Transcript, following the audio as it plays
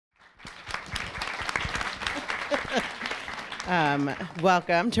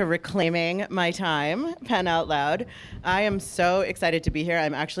Welcome to Reclaiming My Time, Pen Out Loud. I am so excited to be here.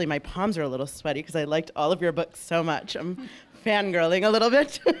 My palms are a little sweaty because I liked all of your books so much. I'm fangirling a little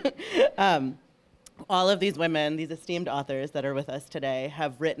bit. All of these women, these esteemed authors that are with us today,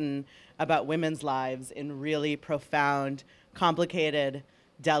 have written about women's lives in really profound, complicated,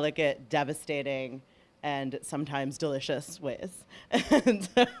 delicate, devastating, and sometimes delicious ways.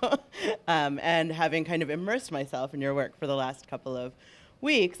 And having kind of immersed myself in your work for the last couple of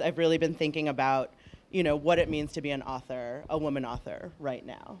weeks, I've really been thinking about, what it means to be an author, a woman author right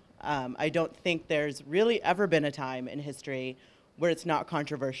now. I don't think there's really ever been a time in history where it's not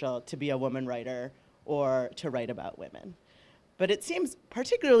controversial to be a woman writer or to write about women. But it seems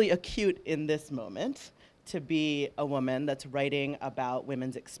particularly acute in this moment to be a woman that's writing about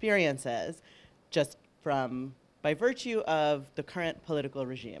women's experiences, just by virtue of the current political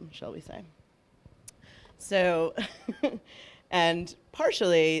regime, shall we say. So, and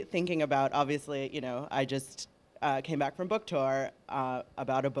partially thinking about, obviously, I just came back from book tour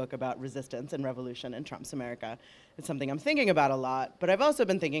about a book about resistance and revolution in Trump's America. It's something I'm thinking about a lot, but I've also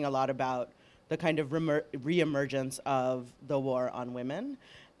been thinking a lot about the kind of reemergence of the war on women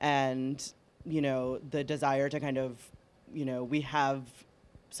and, the desire to kind of, we have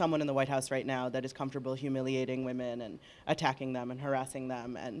someone in the White House right now that is comfortable humiliating women and attacking them and harassing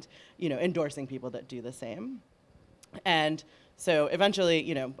them and, endorsing people that do the same. And so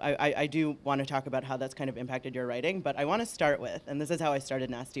eventually, I do want to talk about how that's kind of impacted your writing, but I want to start with, and this is how I started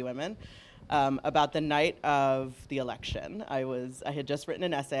Nasty Women, about the night of the election. I had just written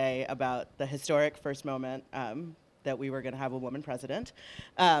an essay about the historic first moment that we were going to have a woman president,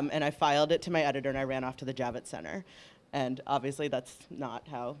 and I filed it to my editor and I ran off to the Javits Center. And obviously that's not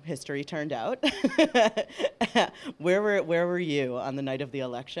how history turned out. Where were you on the night of the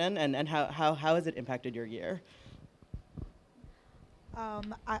election, and how has it impacted your year? I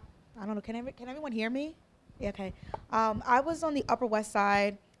don't know, can everyone hear me? Yeah, okay. I was on the Upper West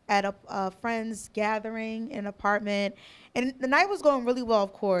Side at a friend's gathering in an apartment, and the night was going really well,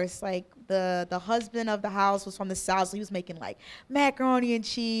 of course. Like the husband of the house was from the South, so he was making like macaroni and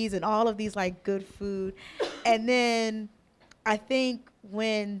cheese and all of these like good food. And then I think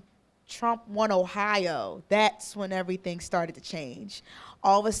when Trump won Ohio, that's when everything started to change.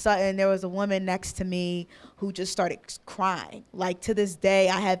 All of a sudden, there was a woman next to me who just started crying. Like, to this day,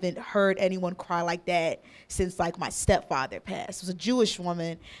 I haven't heard anyone cry like that since, like, my stepfather passed. It was a Jewish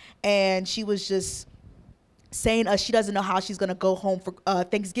woman, and she was just saying she doesn't know how she's going to go home for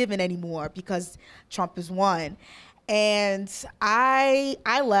Thanksgiving anymore because Trump has won. And I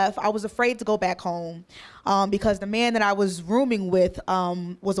left. I was afraid to go back home because the man that I was rooming with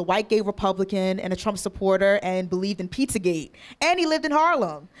was a white gay Republican and a Trump supporter and believed in Pizzagate. And he lived in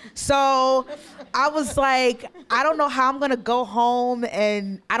Harlem. So I was like, I don't know how I'm going to go home,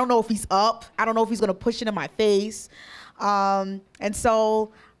 and I don't know if he's up. I don't know if he's going to push it in my face. And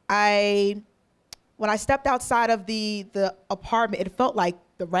so when I stepped outside of the apartment, it felt like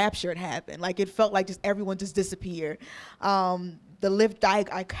the rapture had happened. Like, it felt like just everyone just disappeared. The Lyft,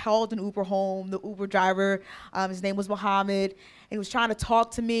 I called an Uber home. The Uber driver, his name was Mohammed, and he was trying to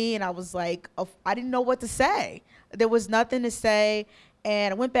talk to me, and I was like, I didn't know what to say. There was nothing to say,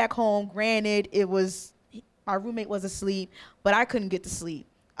 and I went back home. Granted, my roommate was asleep, but I couldn't get to sleep.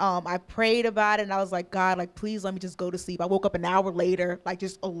 I prayed about it, and I was like, God, like, please let me just go to sleep. I woke up an hour later, like,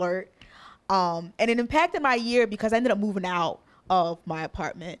 just alert. And it impacted my year because I ended up moving out of my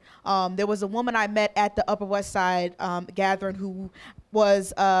apartment. There was a woman I met at the Upper West Side gathering who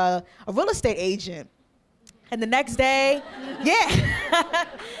was a real estate agent. And the next day, yeah.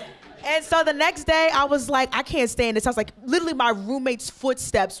 And so the next day I was like, I can't stay in this house. Like, literally my roommate's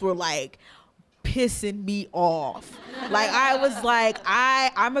footsteps were like pissing me off. Like, I was like,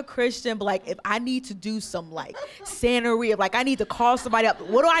 I'm a Christian, but like, if I need to do some like santeria, like I need to call somebody up,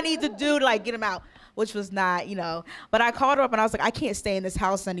 what do I need to do to like get him out? Which was not, but I called her up and I was like, I can't stay in this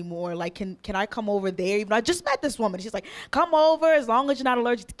house anymore. Like, can I come over there? Even I just met this woman. She's like, come over as long as you're not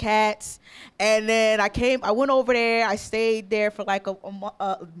allergic to cats. And then I went over there. I stayed there for like a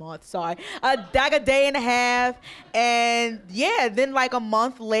day and a half. And yeah, then like a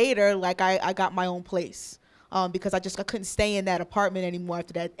month later, like I got my own place because I couldn't stay in that apartment anymore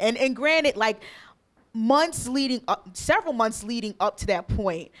after that. And granted, like several months leading up to that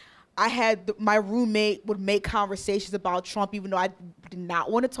point, I had my roommate would make conversations about Trump, even though I did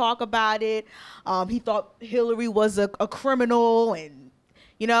not want to talk about it. He thought Hillary was a criminal, and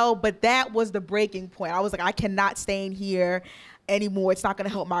but that was the breaking point. I was like, I cannot stay in here anymore. It's not going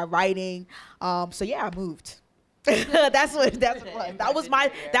to help my writing. So yeah, I moved. That's what it was.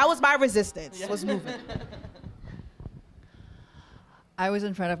 That was my resistance. Was moving. I was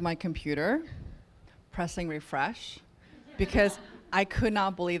in front of my computer pressing refresh because I could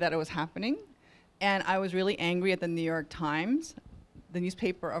not believe that it was happening. And I was really angry at the New York Times, the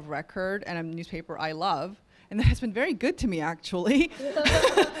newspaper of record and a newspaper I love. And that has been very good to me, actually.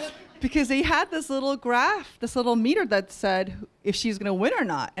 Because they had this little graph, this little meter that said if she's going to win or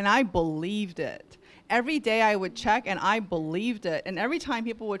not. And I believed it. Every day I would check, and I believed it. And every time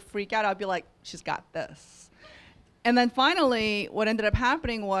people would freak out, I'd be like, she's got this. And then finally, what ended up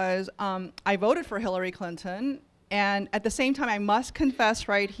happening was I voted for Hillary Clinton. And at the same time, I must confess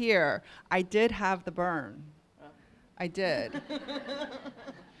right here, I did have the burn. I did.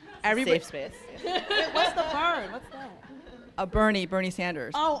 Safe space. What's the burn? What's that? Bernie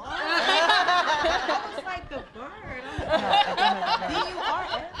Sanders. Oh, it's like the bird.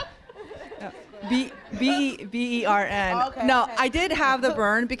 D-U-R-N? B-E-R-N. Okay, no, okay. I did have the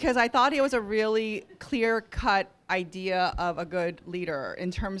burn because I thought it was a really clear-cut idea of a good leader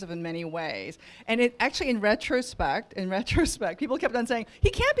in terms of in many ways. And it actually, in retrospect, people kept on saying, he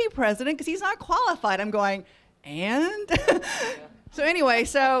can't be president because he's not qualified. I'm going, and? So anyway,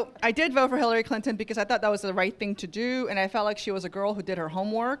 so I did vote for Hillary Clinton because I thought that was the right thing to do, and I felt like she was a girl who did her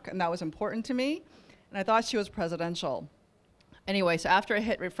homework, and that was important to me, and I thought she was presidential. Anyway, so after I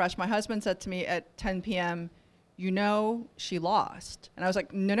hit refresh, my husband said to me at 10 p.m., you know she lost. And I was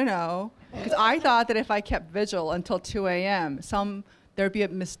like, no, because I thought that if I kept vigil until 2 a.m., there'd be a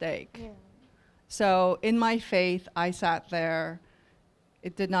mistake. Yeah. So in my faith, I sat there.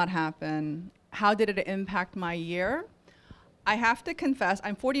 It did not happen. How did it impact my year? I have to confess,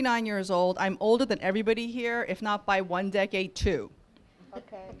 I'm 49 years old. I'm older than everybody here, if not by 1 decade, 2.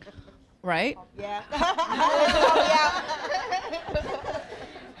 Okay. Right? Yeah.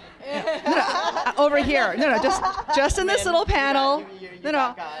 Over here. No, just in this little panel. You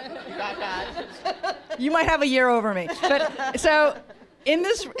got God. You might have a year over me. But so in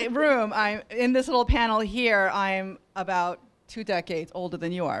this room, I'm in this little panel here, I'm about 2 decades older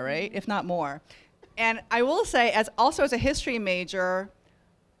than you are, right? If not more. And I will say, as a history major,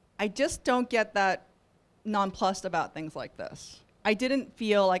 I just don't get that nonplussed about things like this. I didn't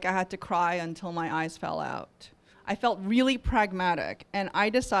feel like I had to cry until my eyes fell out. I felt really pragmatic, and I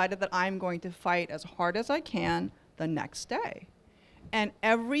decided that I'm going to fight as hard as I can the next day. And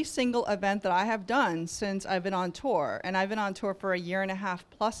every single event that I have done since I've been on tour, and I've been on tour for 1.5 years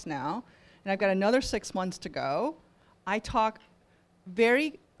plus now, and I've got another 6 months to go, I talk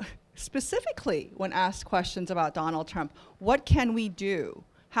very specifically when asked questions about Donald Trump. What can we do?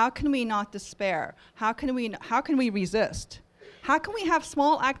 How can we not despair? How can we resist? How can we have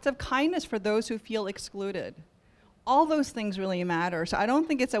small acts of kindness for those who feel excluded? All those things really matter. So I don't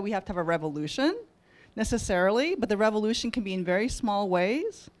think it's that we have to have a revolution necessarily, but the revolution can be in very small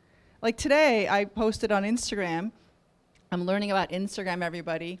ways. Like today, I posted on Instagram. I'm learning about Instagram,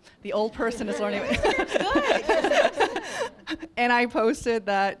 everybody. The old person is learning. And I posted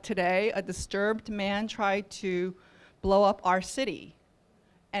that today a disturbed man tried to blow up our city.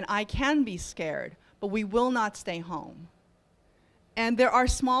 And I can be scared, but we will not stay home. And there are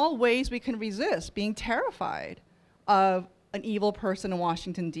small ways we can resist being terrified of an evil person in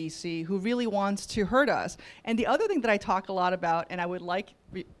Washington, D.C. who really wants to hurt us. And the other thing that I talk a lot about, and I would like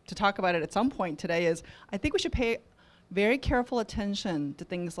to talk about it at some point today, is I think we should pay very careful attention to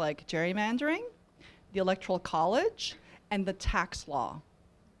things like gerrymandering, the Electoral College, and the tax law.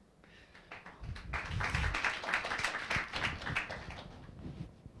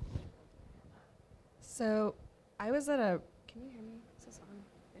 So I was at can you hear me? Is this on?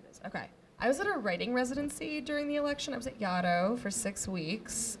 It is, okay. I was at a writing residency during the election. I was at Yaddo for 6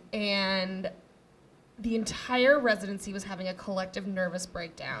 weeks, and the entire residency was having a collective nervous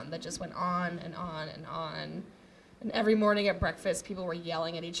breakdown that just went on and on and on. And every morning at breakfast, people were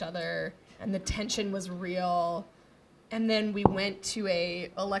yelling at each other, and the tension was real. And then we went to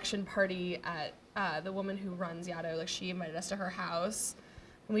a election party at the woman who runs Yaddo. Like, she invited us to her house,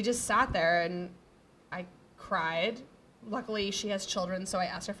 and we just sat there, and I cried. Luckily, she has children, so I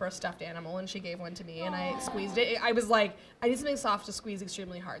asked her for a stuffed animal, and she gave one to me, and I squeezed it. I was like, I need something soft to squeeze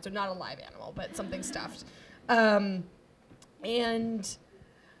extremely hard, so not a live animal, but something stuffed. And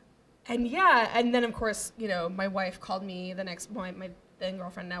yeah, and then of course, you know, my wife called me my then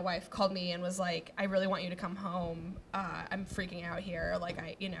girlfriend, now wife, called me and was like, I really want you to come home. I'm freaking out here. Like,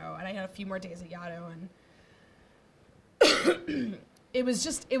 and I had a few more days at Yaddo, and it was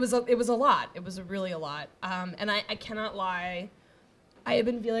a lot. It was really a lot. And I cannot lie. I have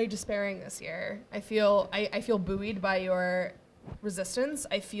been very despairing this year. I feel buoyed by your resistance.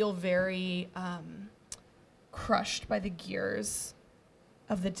 I feel very crushed by the gears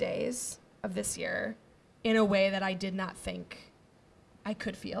of the days of this year in a way that I did not think I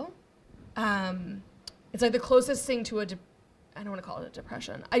could feel. It's like the closest thing to I don't want to call it a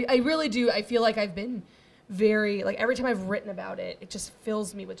depression. I really do. I feel like I've been very, like every time I've written about it, it just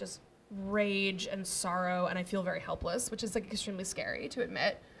fills me with just rage and sorrow, and I feel very helpless, which is like extremely scary to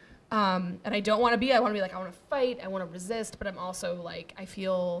admit. And I don't want to be. I want to be like, I want to fight, I want to resist, but I'm also like, I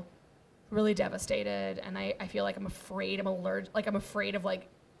feel really devastated, and I feel like I'm afraid. I'm allergic. Like I'm afraid of like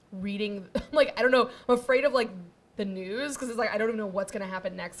reading. Like I don't know. I'm afraid of like the news because it's like I don't even know what's gonna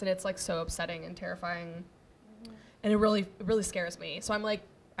happen next, and it's like so upsetting and terrifying, and it really scares me. So I'm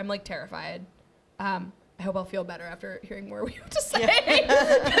like terrified. I hope I'll feel better after hearing more what you have to say.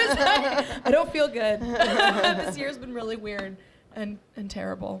 Because I don't feel good. This year's been really weird and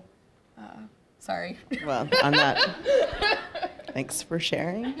terrible. Sorry. Well, on that, thanks for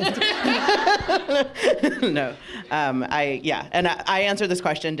sharing. No, I answer this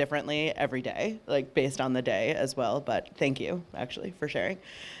question differently every day, like based on the day as well. But thank you, actually, for sharing.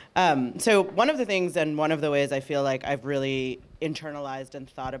 So one of the things and one of the ways I feel like I've really internalized and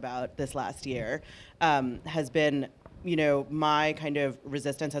thought about this last year has been, you know, my kind of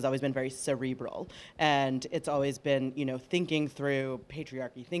resistance has always been very cerebral, and it's always been, you know, thinking through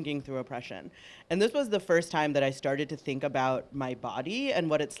patriarchy, thinking through oppression. And this was the first time that I started to think about my body and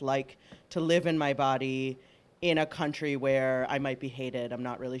what it's like to live in my body in a country where I might be hated. I'm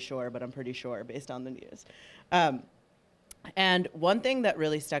not really sure, but I'm pretty sure based on the news. And one thing that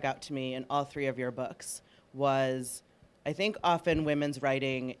really stuck out to me in all three of your books was, I think often women's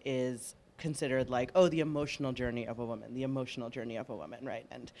writing is considered like, oh, the emotional journey of a woman, right?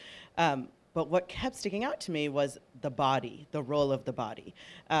 And but what kept sticking out to me was the body, the role of the body,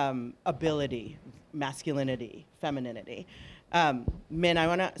 ability, masculinity, femininity. Min, I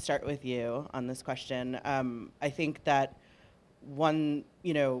want to start with you on this question. I think that one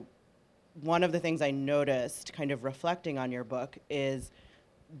of the things I noticed kind of reflecting on your book is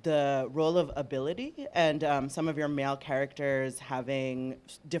the role of ability and some of your male characters having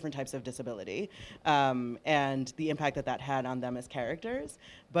different types of disability and the impact that that had on them as characters.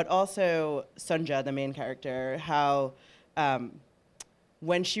 But also Sunja, the main character, how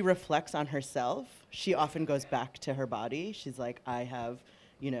when she reflects on herself, she often goes back to her body. She's like, I have,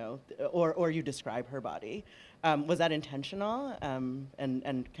 or you describe her body. Was that intentional? And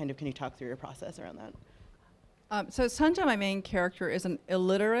kind of, can you talk through your process around that? So Sunja, my main character, is an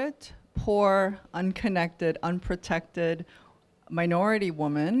illiterate, poor, unconnected, unprotected minority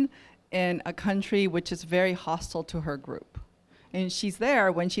woman in a country which is very hostile to her group. And she's there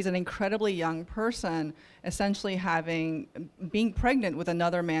when she's an incredibly young person, essentially being pregnant with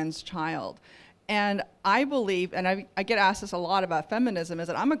another man's child. And I believe, and I get asked this a lot about feminism, is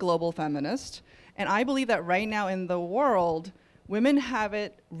that I'm a global feminist, and I believe that right now in the world, women have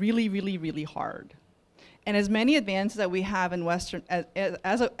it really, really, really hard. And as many advances that we have in Western,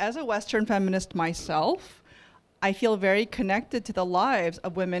 as a Western feminist myself, I feel very connected to the lives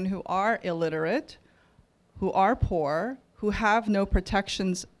of women who are illiterate, who are poor, who have no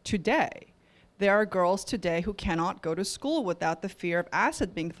protections today. There are girls today who cannot go to school without the fear of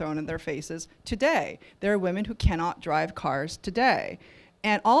acid being thrown in their faces today. There are women who cannot drive cars today.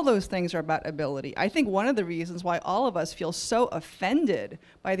 And all those things are about ability. I think one of the reasons why all of us feel so offended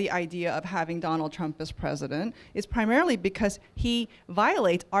by the idea of having Donald Trump as president is primarily because he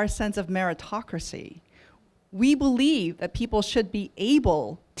violates our sense of meritocracy. We believe that people should be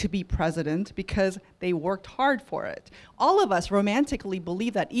able to be president because they worked hard for it. All of us romantically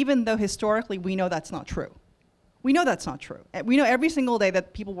believe that, even though historically we know that's not true. We know that's not true. We know every single day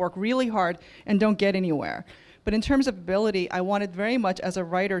that people work really hard and don't get anywhere. But in terms of ability, I wanted very much as a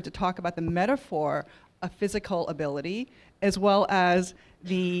writer to talk about the metaphor of physical ability as well as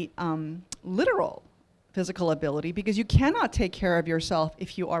the literal physical ability, because you cannot take care of yourself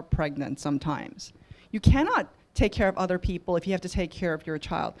if you are pregnant sometimes. You cannot take care of other people if you have to take care of your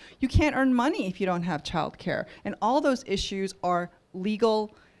child. You can't earn money if you don't have childcare. And all those issues are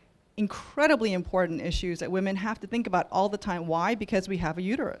legal, incredibly important issues that women have to think about all the time. Why? Because we have a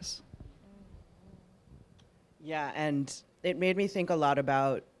uterus. Yeah, and it made me think a lot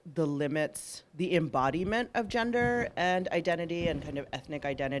about the limits, the embodiment of gender and identity and kind of ethnic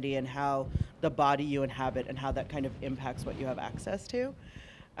identity, and how the body you inhabit and how that kind of impacts what you have access to.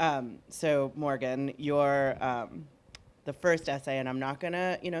 So Morgan, your the first essay, and I'm not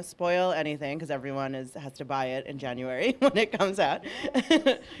gonna spoil anything because everyone has to buy it in January when it comes out.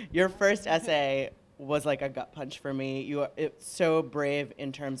 Your first essay was like a gut punch for me. It's so brave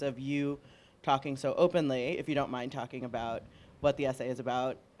in terms of you talking so openly, if you don't mind talking about what the essay is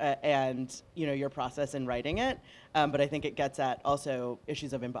about and your process in writing it. But I think it gets at also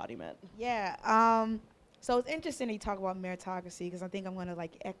issues of embodiment. Yeah. So it's interesting that you talk about meritocracy because I think I'm gonna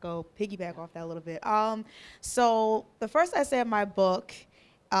like piggyback off that a little bit. So the first essay of my book,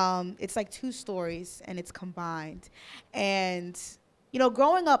 it's like 2 stories and it's combined. And you know,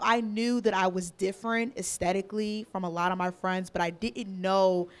 growing up, I knew that I was different aesthetically from a lot of my friends, but I didn't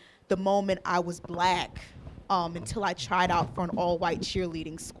know the moment I was black until I tried out for an all-white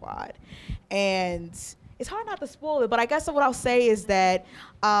cheerleading squad. And it's hard not to spoil it, but I guess what I'll say is that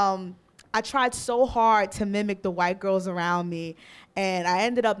I tried so hard to mimic the white girls around me, and I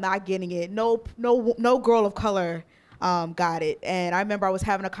ended up not getting it. No girl of color got it. And I remember I was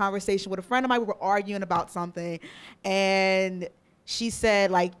having a conversation with a friend of mine. We were arguing about something, and she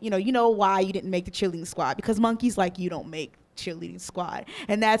said, like, you know why you didn't make the cheerleading squad? Because monkeys like you don't make cheerleading squad.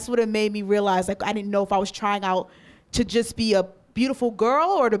 And that's what it made me realize, like, I didn't know if I was trying out to just be a beautiful girl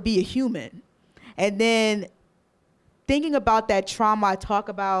or to be a human. And then thinking about that trauma I talk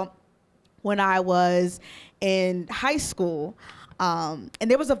about when I was in high school, and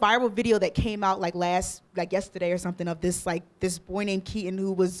there was a viral video that came out like yesterday or something of this boy named Keaton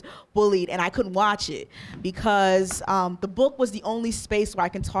who was bullied, and I couldn't watch it because the book was the only space where I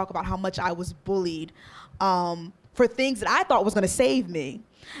can talk about how much I was bullied for things that I thought was gonna save me.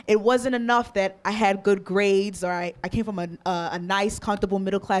 It wasn't enough that I had good grades or I came from a nice, comfortable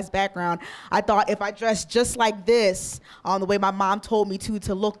middle-class background. I thought if I dressed just like this, the way my mom told me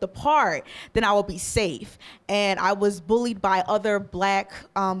to look the part, then I would be safe. And I was bullied by other black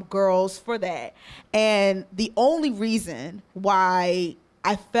girls for that. And the only reason why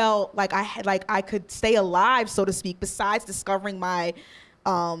I felt like I could stay alive, so to speak, besides discovering my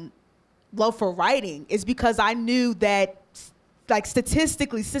love for writing, is because I knew that, like,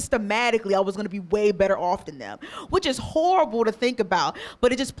 statistically, systematically, I was going to be way better off than them, which is horrible to think about.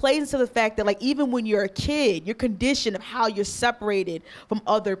 But it just plays into the fact that, like, even when you're a kid, you're conditioned of how you're separated from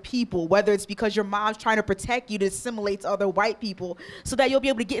other people, whether it's because your mom's trying to protect you to assimilate to other white people so that you'll be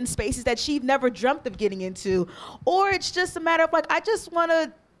able to get in spaces that she never dreamt of getting into, or it's just a matter of, like, I just want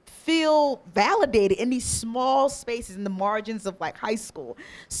to feel validated in these small spaces in the margins of like high school.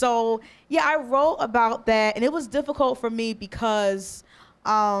 So yeah, I wrote about that, and it was difficult for me because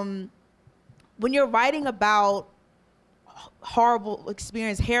when you're writing about horrible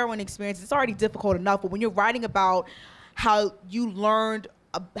experience, heroin experience, it's already difficult enough, but when you're writing about how you learned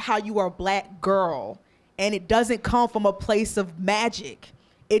how you are a black girl, and it doesn't come from a place of magic,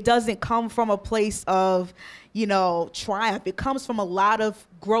 it doesn't come from a place of, you know, triumph. It comes from a lot of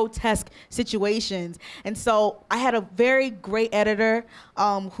grotesque situations. And so I had a very great editor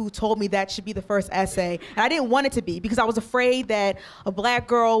who told me that should be the first essay. And I didn't want it to be because I was afraid that a black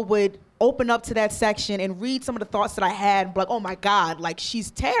girl would open up to that section and read some of the thoughts that I had and be like, oh my God, like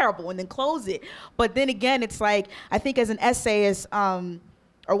she's terrible, and then close it. But then again, it's like, I think as an essayist,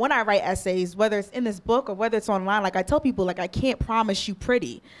 or when I write essays, whether it's in this book or whether it's online, like I tell people, like I can't promise you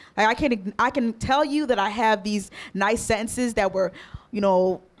pretty. Like I can tell you that I have these nice sentences that were, you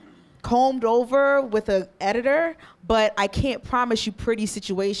know, combed over with an editor, but I can't promise you pretty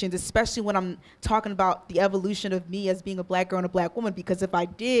situations, especially when I'm talking about the evolution of me as being a black girl and a black woman, because if I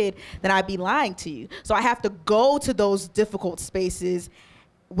did, then I'd be lying to you. So I have to go to those difficult spaces,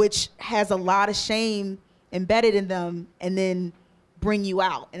 which has a lot of shame embedded in them, and then bring you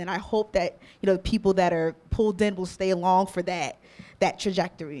out. And then I hope that, you know, the people that are pulled in will stay along for that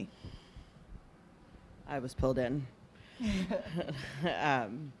trajectory. I was pulled in.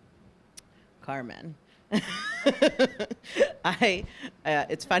 Carmen.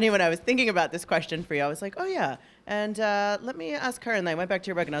 It's funny, when I was thinking about this question for you, I was like, oh yeah, and let me ask her, and I went back to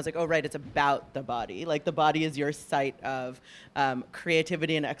your book and I was like, oh right, it's about the body. Like the body is your site of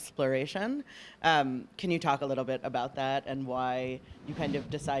creativity and exploration. Can you talk a little bit about that and why you kind of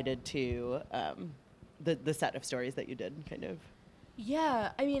decided to, the set of stories that you did, kind of? Yeah,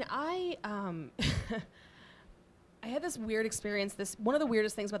 I mean, I had this weird experience. One of the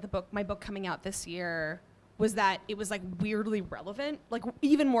weirdest things about my book coming out this year was that it was like weirdly relevant, like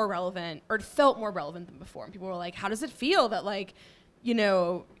even more relevant, or it felt more relevant than before. And people were like, how does it feel that, like, you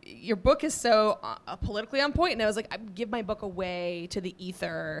know, your book is so politically on point? And I was like, I'd give my book away to the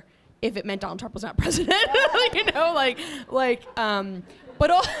ether if it meant Donald Trump was not president. You know, but like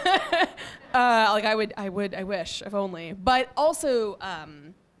I wish, if only. But also,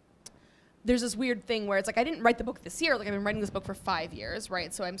 there's this weird thing where it's like, I didn't write the book this year. Like, I've been writing this book for 5 years,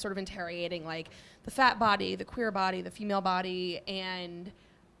 right? So I'm sort of interrogating, like, the fat body, the queer body, the female body, and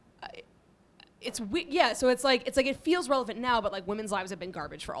so it's like it feels relevant now, but like women's lives have been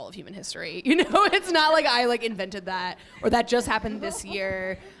garbage for all of human history. You know, it's not like I like invented that or that just happened this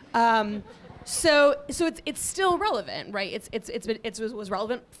year. So it's still relevant, right? It was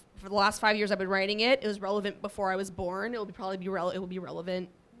relevant for the last 5 years I've been writing it. It was relevant before I was born. It will be relevant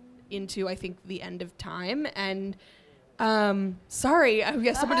into, I think, the end of time. And sorry, I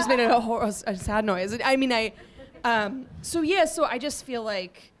guess someone just made a sad noise. So I just feel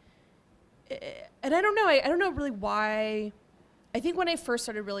like, and I don't know really why. I think when I first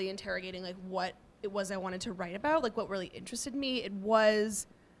started really interrogating like what it was I wanted to write about, like what really interested me, it was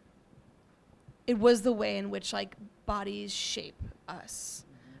the way in which like bodies shape us.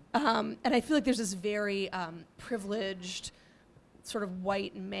 And I feel like there's this very privileged sort of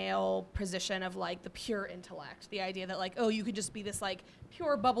white male position of like the pure intellect, the idea that like, oh, you could just be this like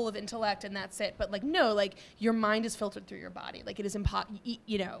pure bubble of intellect and that's it. But like, no, like your mind is filtered through your body. Like it is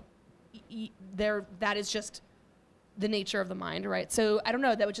that is just the nature of the mind, right? So I don't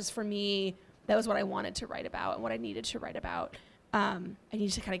know, that was just for me, that was what I wanted to write about and what I needed to write about. I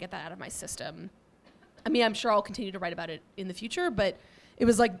needed to kind of get that out of my system. I mean, I'm sure I'll continue to write about it in the future, but it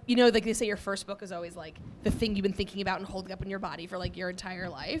was like, like they say your first book is always like the thing you've been thinking about and holding up in your body for like your entire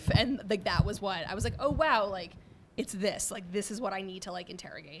life. And like, that was what I was like, oh wow, like it's this, like this is what I need to like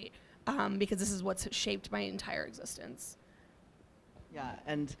interrogate, because this is what's shaped my entire existence. Yeah,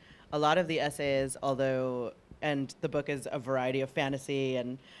 and a lot of the essays, and the book is a variety of fantasy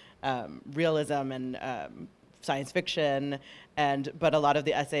and realism and science fiction, but a lot of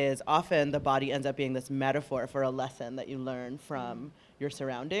the essays, often the body ends up being this metaphor for a lesson that you learn from your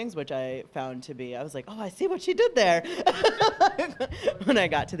surroundings, which I found to be, I was like, oh, I see what she did there when I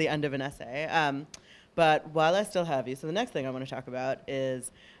got to the end of an essay. But while I still have you, so the next thing I want to talk about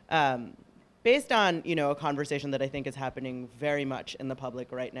is based on, a conversation that I think is happening very much in the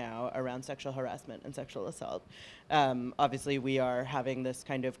public right now around sexual harassment and sexual assault. Obviously, we are having this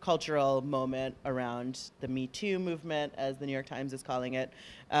kind of cultural moment around the Me Too movement, as the New York Times is calling it,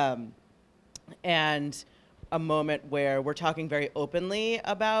 and a moment where we're talking very openly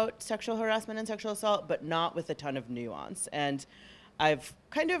about sexual harassment and sexual assault, but not with a ton of nuance. And I've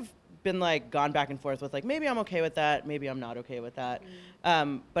kind of been like gone back and forth with like, maybe I'm okay with that, maybe I'm not okay with that.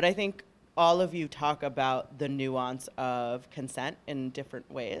 But I think all of you talk about the nuance of consent in different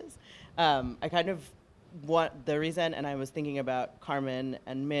ways. I kind of want the reason, and I was thinking about Carmen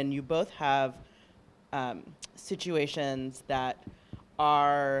and Min, you both have situations that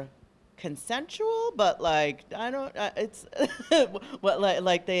are consensual, but like, I don't, it's, what,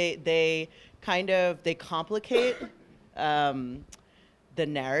 like they complicate the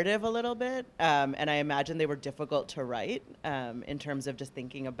narrative a little bit. And I imagine they were difficult to write in terms of just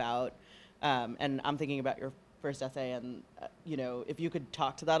thinking about, and I'm thinking about your first essay and, if you could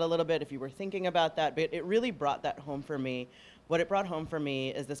talk to that a little bit, if you were thinking about that, but it really brought that home for me. What it brought home for me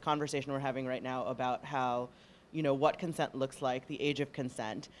is this conversation we're having right now about how, what consent looks like, the age of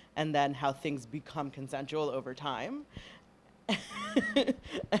consent, and then how things become consensual over time.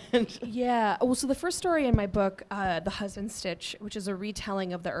 Yeah. Well, so the first story in my book, The Husband Stitch, which is a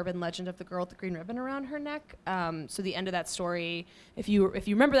retelling of the urban legend of the girl with the green ribbon around her neck. So the end of that story, if you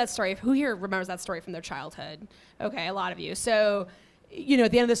remember that story, who here remembers that story from their childhood? Okay, a lot of you. So, at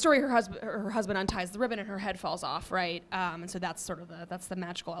the end of the story, her husband unties the ribbon and her head falls off, right? And so that's sort of the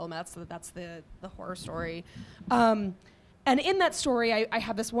magical element. That's the horror story. And in that story, I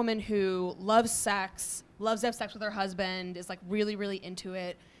have this woman who loves sex, loves to have sex with her husband, is like really, really into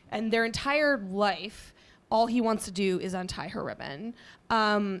it. And their entire life, all he wants to do is untie her ribbon.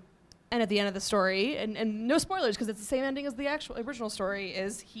 And at the end of the story, and no spoilers because it's the same ending as the actual original story,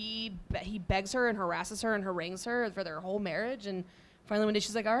 is he begs her and harasses her and harangues her for their whole marriage. And finally one day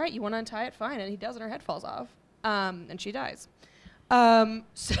she's like, all right, you want to untie it? Fine. And he does and her head falls off. And she dies.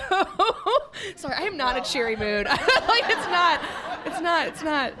 So sorry, I am not in a cheery mood. Like it's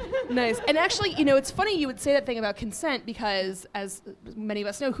not nice. And actually, it's funny you would say that thing about consent because, as many of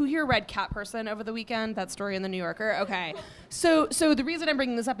us know, who here read Cat Person over the weekend? That story in the New Yorker. Okay, so the reason I'm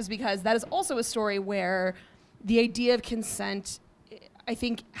bringing this up is because that is also a story where the idea of consent, I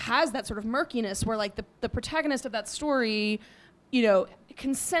think, has that sort of murkiness where like the protagonist of that story,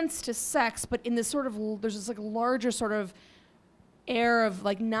 consents to sex, but in this sort of there's this like larger sort of air of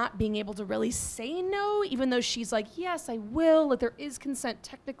like not being able to really say no, even though she's like, yes, I will, like there is consent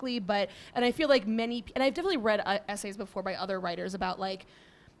technically, and I feel like and I've definitely read essays before by other writers about like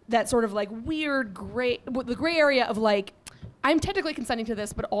that sort of like weird the gray area of like, I'm technically consenting to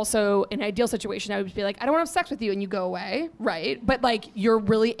this, but also in an ideal situation, I would be like, I don't want to have sex with you, and you go away, right? But like, you're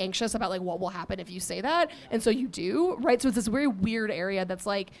really anxious about like what will happen if you say that, and so you do, right? So it's this very weird area that's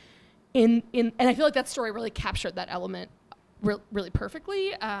like, and I feel like that story really captured that element really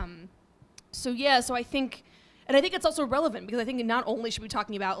perfectly. So I think it's also relevant because I think not only should we be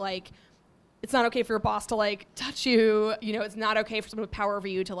talking about like it's not okay for your boss to like touch you. You know, it's not okay for someone with power over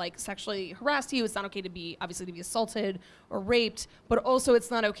you to like sexually harass you. It's not okay to be, obviously, to be assaulted or raped, but also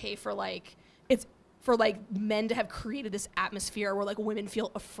it's not okay for like, it's for like men to have created this atmosphere where like women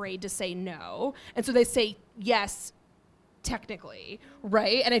feel afraid to say no. And so they say yes, technically,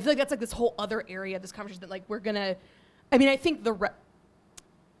 right? And I feel like that's like this whole other area of this conversation that like we're gonna, I mean, I think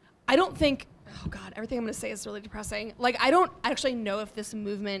I don't think, oh God, everything I'm gonna say is really depressing. Like, I don't actually know if this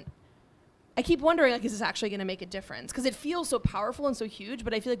movement, I keep wondering, like, is this actually gonna make a difference? Because it feels so powerful and so huge,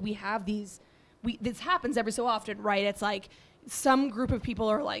 but I feel like we have this happens every so often, right? It's like some group of people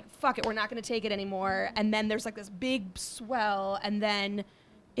are like, fuck it, we're not gonna take it anymore. And then there's like this big swell, and then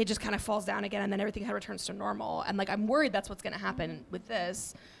it just kind of falls down again, and then everything kind of returns to normal. And like, I'm worried that's what's gonna happen with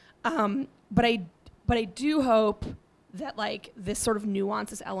this. But I do hope that like this sort of nuance,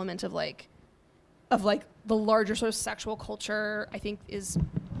 this element of like the larger sort of sexual culture, I think is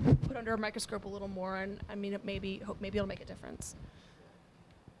put under a microscope a little more, and I mean, maybe it'll make a difference.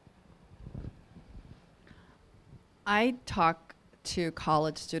 I talk to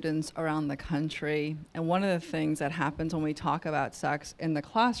college students around the country, and one of the things that happens when we talk about sex in the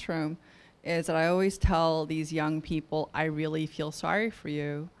classroom is that I always tell these young people, I really feel sorry for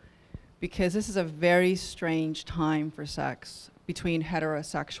you, because this is a very strange time for sex between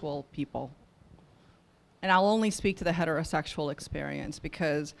heterosexual people. And I'll only speak to the heterosexual experience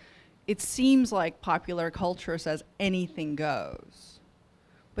because it seems like popular culture says anything goes.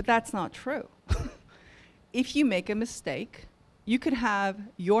 But that's not true. If you make a mistake, you could have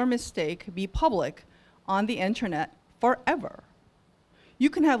your mistake be public on the internet forever. You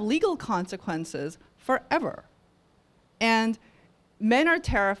can have legal consequences forever. And men are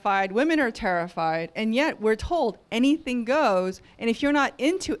terrified, women are terrified, and yet we're told anything goes, and if you're not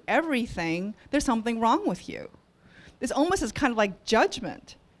into everything, there's something wrong with you. This almost is kind of like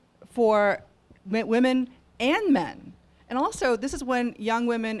judgment for women and men. And also, this is when young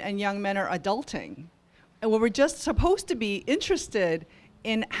women and young men are adulting, and where we're just supposed to be interested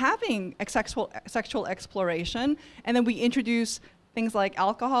in having sexual exploration, and then we introduce things like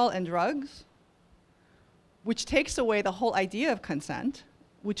alcohol and drugs, which takes away the whole idea of consent,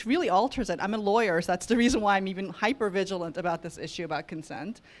 which really alters it. I'm a lawyer, so that's the reason why I'm even hyper-vigilant about this issue about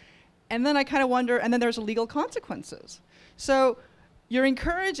consent. And then I kind of wonder, and then there's legal consequences. So you're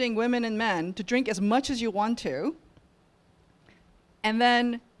encouraging women and men to drink as much as you want to, and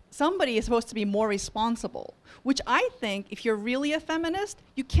then somebody is supposed to be more responsible, which I think, if you're really a feminist,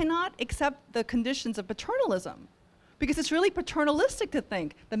 you cannot accept the conditions of paternalism, because it's really paternalistic to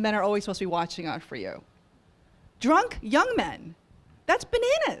think that men are always supposed to be watching out for you. Drunk young men, that's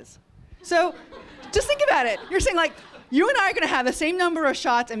bananas. So just think about it. You're saying like, you and I are gonna have the same number of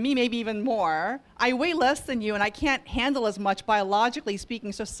shots, and me maybe even more. I weigh less than you, and I can't handle as much biologically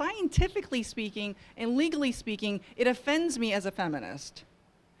speaking. So scientifically speaking and legally speaking, it offends me as a feminist.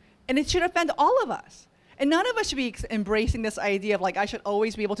 And it should offend all of us. And none of us should be embracing this idea of like, I should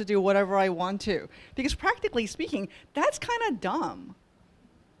always be able to do whatever I want to. Because practically speaking, that's kind of dumb.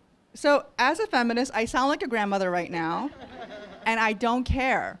 So as a feminist, I sound like a grandmother right now, and I don't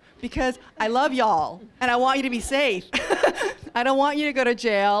care, because I love y'all, and I want you to be safe. I don't want you to go to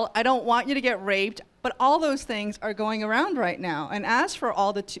jail. I don't want you to get raped, but all those things are going around right now. And as for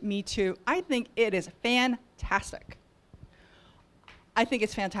all the Me Too, I think it is fantastic. I think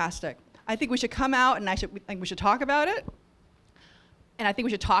it's fantastic. I think we should come out, and I think we should talk about it, and I think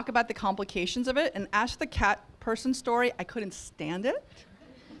we should talk about the complications of it. And as for the cat person story, I couldn't stand it.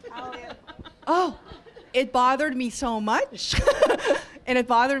 Oh, it bothered me so much. And it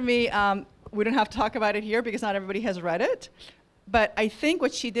bothered me, we don't have to talk about it here because not everybody has read it. But I think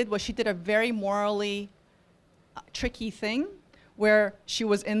what she did was she did a very morally tricky thing where she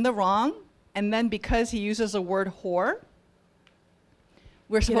was in the wrong, and then because he uses the word whore,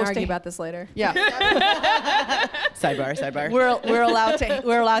 we're supposed to argue about this later. Yeah. Sidebar. We're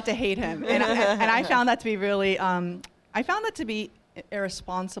allowed to hate him, and I found that to be really I found that to be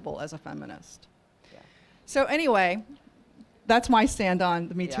irresponsible as a feminist. Yeah. So anyway, that's my stand on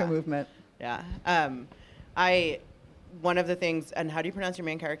the Me Too movement. Yeah. One of the things, and how do you pronounce your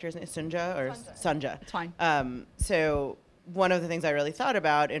main character's name? Sunja or Sanja? It's fine. So one of the things I really thought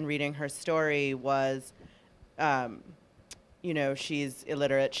about in reading her story was, she's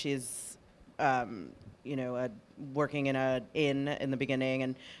illiterate. She's, working in an inn in the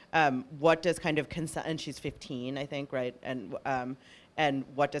beginning, and what does kind of consent? And she's 15, I think, right? And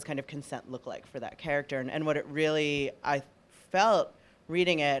what does kind of consent look like for that character? And what it really, I felt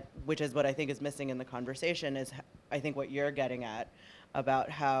reading it, which is what I think is missing in the conversation, is I think what you're getting at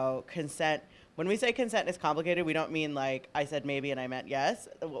about how consent when we say consent is complicated, we don't mean like I said maybe and I meant yes.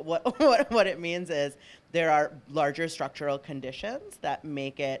 What it means is there are larger structural conditions that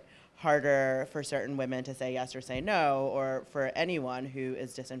make it harder for certain women to say yes or say no, or for anyone who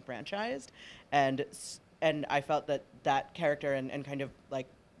is disenfranchised. And I felt that character and kind of like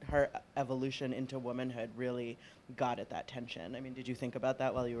her evolution into womanhood really got at that tension. I mean, did you think about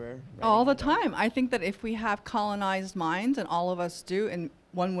that while you were writing All the her book? time. I think that if we have colonized minds, and all of us do in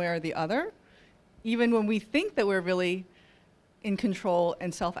one way or the other, even when we think that we're really in control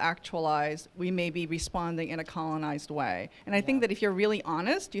and self-actualized, we may be responding in a colonized way. And I think that if you're really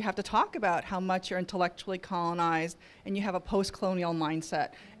honest, you have to talk about how much you're intellectually colonized and you have a post-colonial mindset.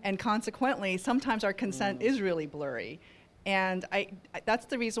 And consequently, sometimes our consent is really blurry. And that's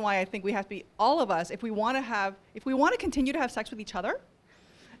the reason why I think we have to be, all of us, if we want to continue to have sex with each other,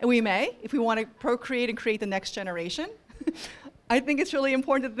 and we may, if we want to procreate and create the next generation, I think it's really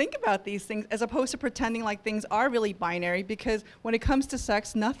important to think about these things as opposed to pretending like things are really binary, because when it comes to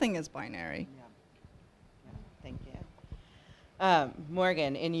sex, nothing is binary. Thank you.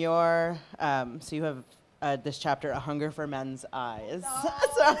 Morgan, in your, so you have this chapter, A Hunger for Men's Eyes.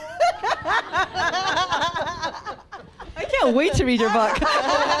 So I can't wait to read your book. The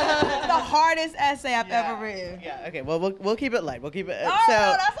hardest essay I've ever written. Yeah. Okay. Well, we'll keep it light. We'll keep it. No,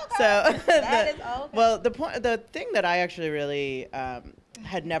 that's okay. That is okay. Well, the thing that I actually really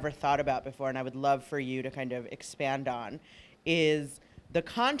had never thought about before, and I would love for you to kind of expand on, is the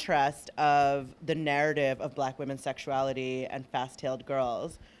contrast of the narrative of Black women's sexuality and fast-tailed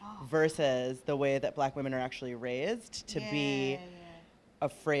girls versus the way that Black women are actually raised to be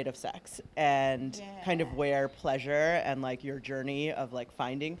afraid of sex and kind of where pleasure and like your journey of like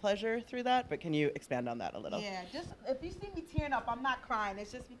finding pleasure through that. But can you expand on that a little? Yeah, just if you see me tearing up, I'm not crying.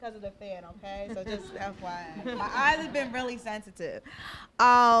 It's just because of the fan, okay? So just FYI. My eyes have been really sensitive.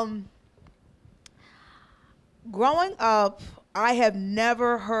 Growing up, I have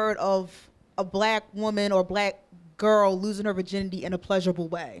never heard of a Black woman or Black girl losing her virginity in a pleasurable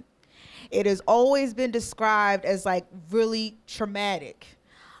way. It has always been described as like really traumatic.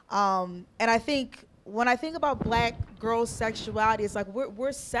 And I think when I think about Black girls' sexuality, it's like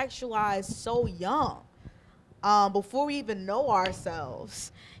we're sexualized so young, before we even know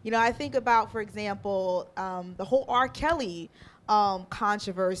ourselves. You know, I think about, for example, the whole R. Kelly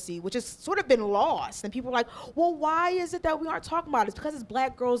controversy, which has sort of been lost. And people are like, well, why is it that we aren't talking about it? It's because it's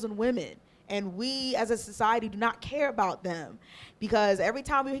Black girls and women. And we, as a society, do not care about them. Because every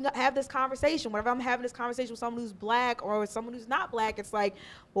time we have this conversation, whenever I'm having this conversation with someone who's Black or someone who's not Black, it's like,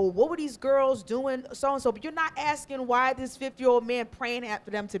 well, what were these girls doing, so-and-so? But you're not asking why this 50-year-old man praying after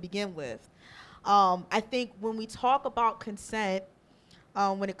them to begin with. I think when we talk about consent,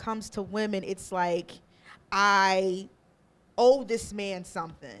 when it comes to women, it's like, I owe this man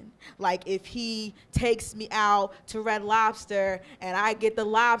something. Like if he takes me out to Red Lobster and I get the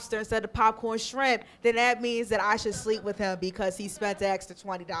lobster instead of popcorn shrimp, then that means that I should sleep with him because he spent the extra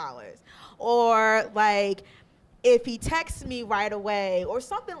 $20. Or like if he texts me right away or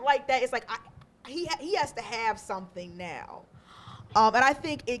something like that, it's like he has to have something now. And I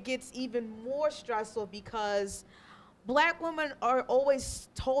think it gets even more stressful because Black women are always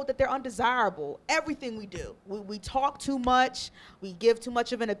told that they're undesirable. Everything we do. We talk too much. We give too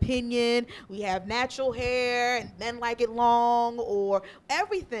much of an opinion. We have natural hair and men like it long or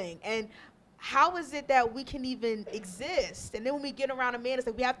everything. And how is it that we can even exist? And then when we get around a man, it's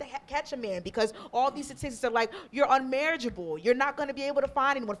like we have to catch a man because all these statistics are like, you're unmarriageable. You're not going to be able to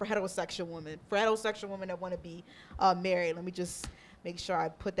find anyone for heterosexual women. For heterosexual women that want to be married. Let me just make sure I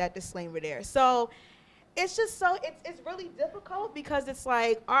put that disclaimer there. So it's just so, it's really difficult because it's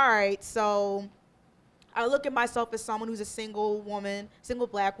like, all right, so I look at myself as someone who's a single woman, single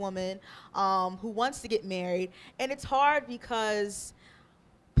Black woman, who wants to get married. And it's hard because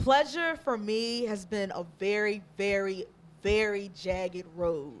pleasure for me has been a very, very, very jagged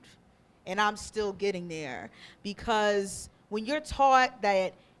road. And I'm still getting there because when you're taught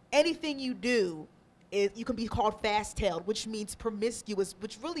that anything you do, you can be called fast-tailed, which means promiscuous,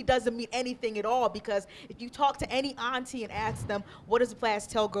 which really doesn't mean anything at all because if you talk to any auntie and ask them, what does a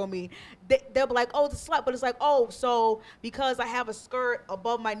fast-tailed girl mean? They'll be like, oh, it's a slut, but it's like, oh, so because I have a skirt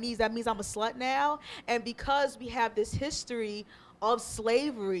above my knees, that means I'm a slut now? And because we have this history of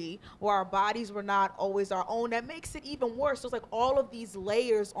slavery where our bodies were not always our own, that makes it even worse. So it's like all of these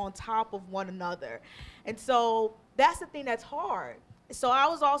layers on top of one another. And so that's the thing that's hard. So I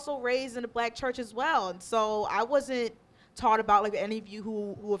was also raised in a Black church as well. And so I wasn't taught about, like any of you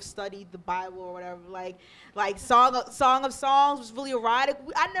who have studied the Bible or whatever, like Song of Songs was really erotic.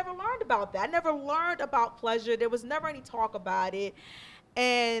 I never learned about that. I never learned about pleasure. There was never any talk about it.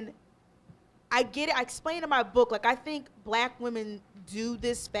 And I get it. I explain in my book, like, I think black women do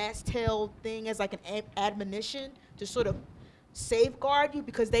this fast tail thing as like an admonition to sort of safeguard you,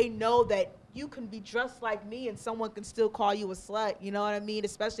 because they know that you can be dressed like me and someone can still call you a slut, you know what I mean?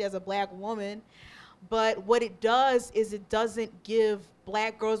 Especially as a black woman. But what it does is it doesn't give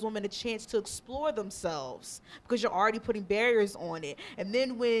black girls, women a chance to explore themselves, because you're already putting barriers on it. And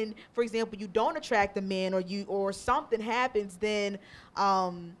then when, for example, you don't attract a man, or something happens, then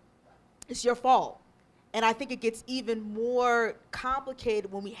it's your fault. And I think it gets even more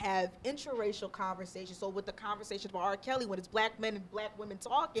complicated when we have interracial conversations. So with the conversation about R. Kelly, when it's black men and black women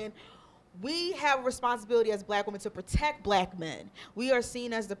talking, we have a responsibility as black women to protect black men. We are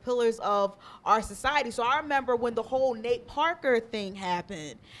seen as the pillars of our society. So I remember when the whole Nate Parker thing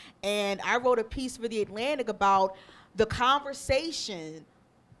happened, and I wrote a piece for The Atlantic about the conversation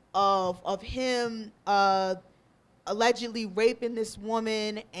of him allegedly raping this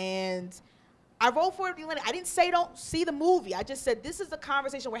woman. And I wrote for The Atlantic. I didn't say don't see the movie. I just said this is the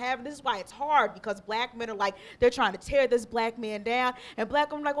conversation we're having. This is why it's hard, because black men are like, they're trying to tear this black man down. And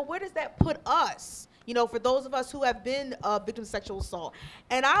black women are like, well, where does that put us? You know, for those of us who have been victims of sexual assault.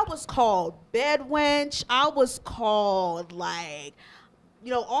 And I was called bed wench. I was called, like, you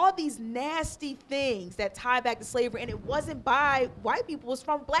know, all these nasty things that tie back to slavery. And it wasn't by white people, it was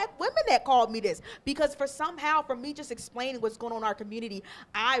from black women that called me this. Because for me just explaining what's going on in our community,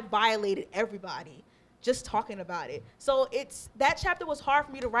 I violated everybody just talking about it. So that chapter was hard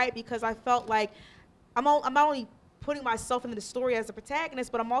for me to write, because I felt like I'm not only putting myself into the story as a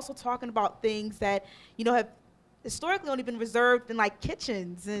protagonist, but I'm also talking about things that, you know, have historically only been reserved in like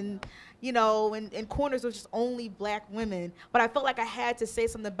kitchens and, you know, and corners of just only black women. But I felt like I had to say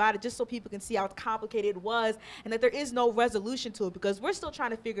something about it just so people can see how complicated it was, and that there is no resolution to it, because we're still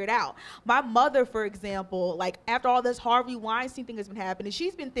trying to figure it out. My mother, for example, like, after all this Harvey Weinstein thing has been happening,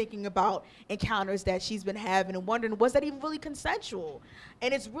 she's been thinking about encounters that she's been having and wondering, was that even really consensual?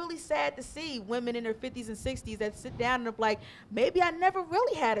 And it's really sad to see women in their 50s and 60s that sit down and are like, maybe I never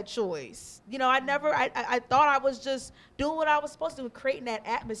really had a choice. You know, I thought I was just doing what I was supposed to do, creating that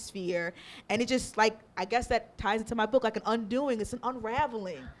atmosphere. And it just, like, I guess that ties into my book, like an undoing. It's an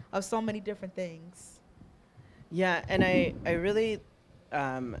unraveling of so many different things. Yeah, and I really,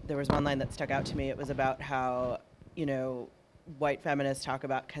 there was one line that stuck out to me. It was about how, you know, white feminists talk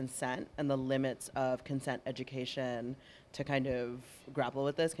about consent and the limits of consent education to kind of grapple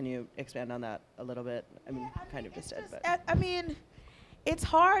with this. Can you expand on that a little bit? I mean, I mean, it's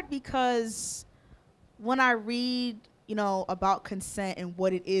hard, because when I read, you know, about consent and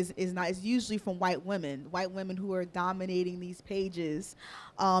what it is not, it's usually from white women who are dominating these pages.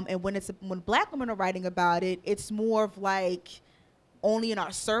 And when black women are writing about it, it's more of like only in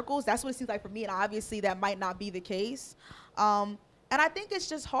our circles. That's what it seems like for me, and obviously that might not be the case. And I think it's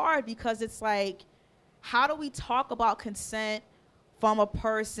just hard, because it's like, how do we talk about consent from a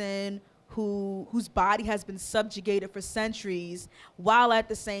person whose body has been subjugated for centuries, while at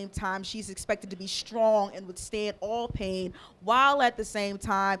the same time she's expected to be strong and withstand all pain, while at the same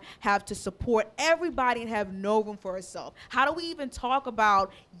time have to support everybody and have no room for herself? How do we even talk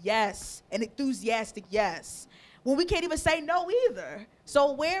about yes, an enthusiastic yes, when we can't even say no either?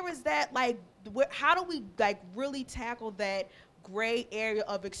 So where is that, like, how do we, like, really tackle that gray area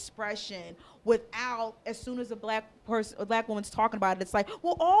of expression without, as soon as a black woman's talking about it, it's like,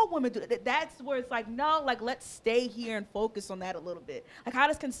 well, all women do it. That's where it's like, no, like, let's stay here and focus on that a little bit. Like, how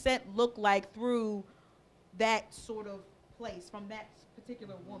does consent look like through that sort of place, from that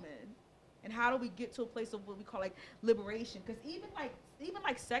particular woman? And how do we get to a place of what we call, like, liberation? Because even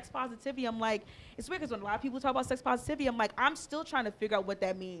like sex positivity, I'm like, it's weird, because when a lot of people talk about sex positivity, I'm like, I'm still trying to figure out what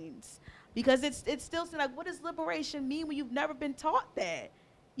that means. Because it's still like, what does liberation mean when you've never been taught that?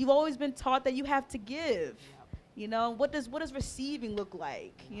 You've always been taught that you have to give. You know, what does receiving look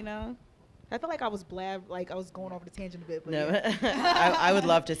like? You know, I feel like I was like I was going over the tangent a bit. But no, yeah. I would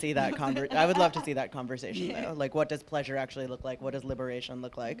love to see that I would love to see that conversation, though. Like, what does pleasure actually look like? What does liberation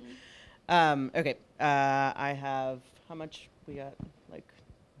look like? Mm-hmm. Okay, I have, how much we got? Like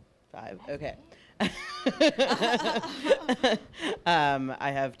 5. Okay.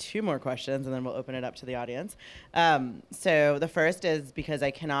 I have 2 more questions, and then we'll open it up to the audience. So the first is, because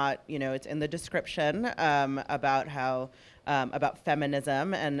I cannot, you know, it's in the description about how about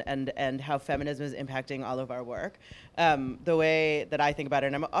feminism and how feminism is impacting all of our work. The way that I think about it,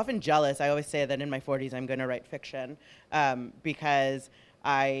 and I'm often jealous, I always say that in my 40s I'm going to write fiction, because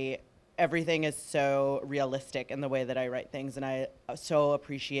everything is so realistic in the way that I write things, and I so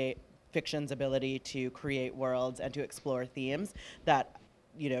appreciate fiction's ability to create worlds and to explore themes that,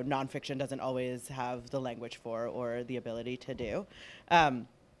 you know, nonfiction doesn't always have the language for or the ability to do.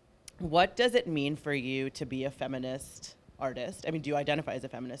 what does it mean for you to be a feminist artist? I mean, do you identify as a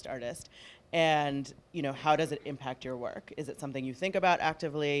feminist artist? And, you know, how does it impact your work? Is it something you think about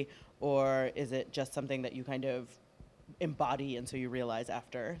actively, or is it just something that you kind of embody and so you realize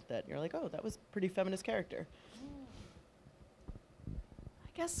after that you're like, oh, that was a pretty feminist character? I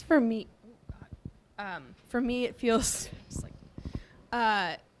guess for me, it feels just like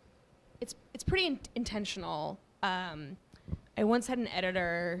it's pretty intentional. I once had an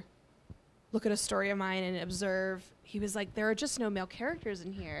editor look at a story of mine and observe. He was like, "There are just no male characters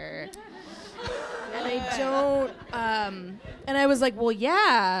in here," and I don't. And I was like, "Well,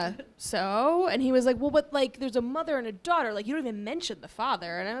 yeah, so." And he was like, "Well, but like, there's a mother and a daughter. Like, you don't even mention the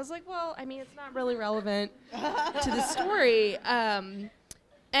father." And I was like, "Well, I mean, it's not really relevant to the story."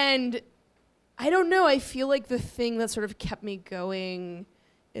 And I don't know. I feel like the thing that sort of kept me going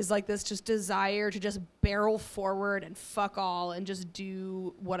is like this just desire to just barrel forward and fuck all and just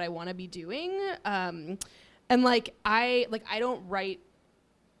do what I want to be doing. And like I don't write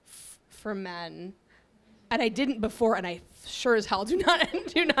for men, and I didn't before, and I sure as hell do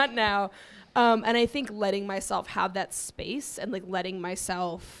not now. And I think letting myself have that space and like letting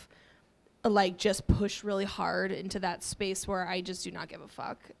myself like just push really hard into that space where I just do not give a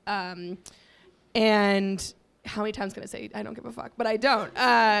fuck. And how many times can I say I don't give a fuck? But I don't.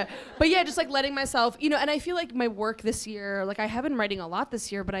 But yeah, just like letting myself, you know, and I feel like my work this year, like I have been writing a lot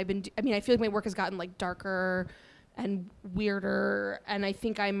this year, but I feel like my work has gotten like darker and weirder. And I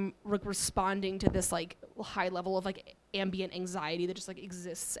think I'm like responding to this like high level of like ambient anxiety that just like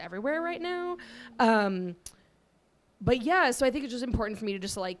exists everywhere right now. But yeah, so I think it's just important for me to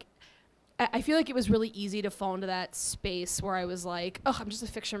just like, I feel like it was really easy to fall into that space where I was like, oh, I'm just a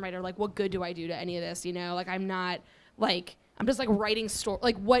fiction writer. Like, what good do I do to any of this? You know, like, I'm not, like, I'm just, like, writing story.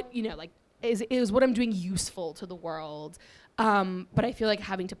 Like, what, you know, like, is what I'm doing useful to the world? But I feel like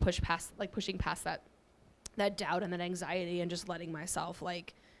having to pushing past that doubt and that anxiety and just letting myself,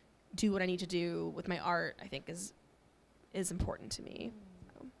 like, do what I need to do with my art, I think is important to me.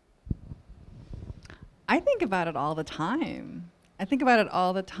 So. I think about it all the time. I think about it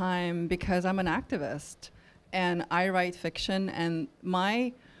all the time because I'm an activist and I write fiction, and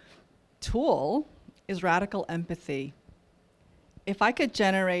my tool is radical empathy. If I could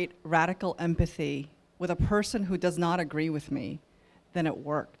generate radical empathy with a person who does not agree with me, then it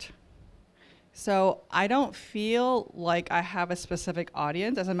worked. So I don't feel like I have a specific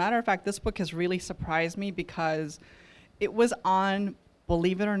audience. As a matter of fact, this book has really surprised me because it was on,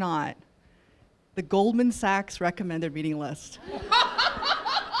 believe it or not, the Goldman Sachs recommended reading list.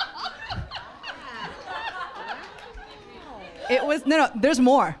 It was, no, there's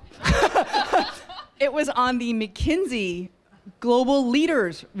more. It was on the McKinsey Global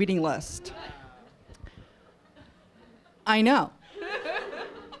Leaders reading list. I know.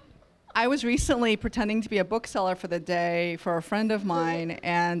 I was recently pretending to be a bookseller for the day for a friend of mine,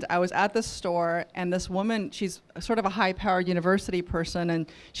 and I was at the store, and this woman, she's sort of a high-powered university person,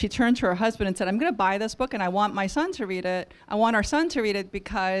 and she turned to her husband and said, I'm going to buy this book, and I want my son to read it. I want our son to read it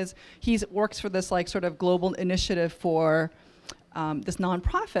because he works for this like sort of global initiative for this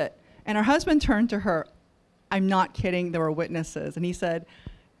nonprofit. And her husband turned to her, I'm not kidding, there were witnesses, and he said,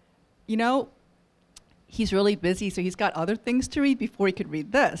 you know, he's really busy, so he's got other things to read before he could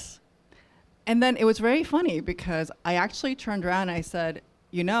read this. And then it was very funny because I actually turned around and I said,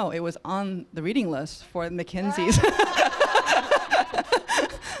 you know, it was on the reading list for McKinsey's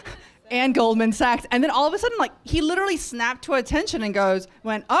and Goldman Sachs. And then all of a sudden, like, he literally snapped to attention and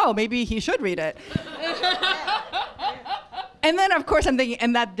went, oh, maybe he should read it. And then, of course, I'm thinking,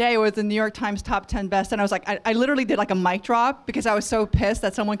 and that day was the New York Times top 10 best. And I was like, I literally did like a mic drop because I was so pissed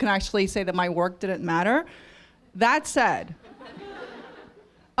that someone can actually say that my work didn't matter. That said,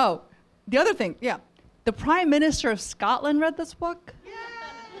 oh, the other thing, yeah, the Prime Minister of Scotland read this book. Yeah.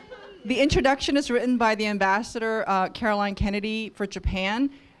 The introduction is written by the ambassador, Caroline Kennedy, for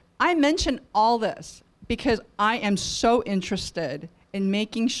Japan. I mention all this because I am so interested in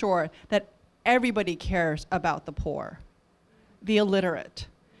making sure that everybody cares about the poor, the illiterate,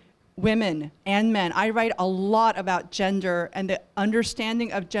 women and men. I write a lot about gender and the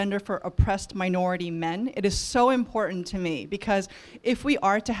understanding of gender for oppressed minority men. It is so important to me because if we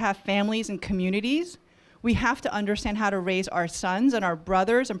are to have families and communities, we have to understand how to raise our sons and our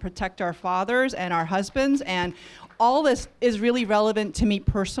brothers and protect our fathers and our husbands. And all this is really relevant to me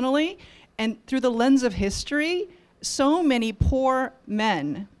personally. And through the lens of history, so many poor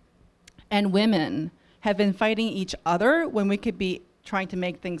men and women have been fighting each other when we could be trying to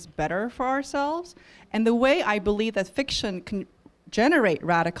make things better for ourselves. And the way I believe that fiction can generate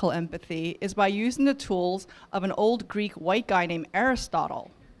radical empathy is by using the tools of an old Greek white guy named Aristotle.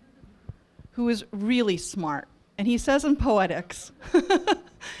 who is really smart. And he says in Poetics,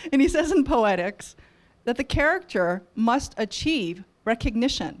 and he says in Poetics that the character must achieve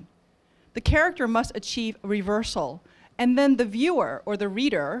recognition. The character must achieve reversal. And then the viewer or the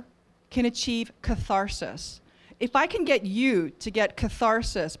reader can achieve catharsis. If I can get you to get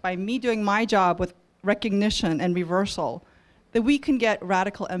catharsis by me doing my job with recognition and reversal, then we can get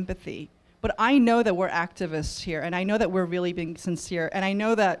radical empathy. But I know that we're activists here, and I know that we're really being sincere, and I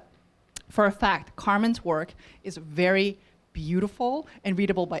know that for a fact, Carmen's work is very beautiful and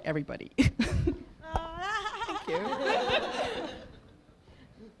readable by everybody. Thank you.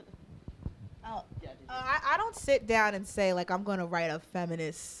 I don't sit down and say, like, I'm going to write a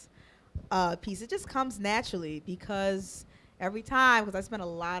feminist piece. It just comes naturally because every time, because I spend a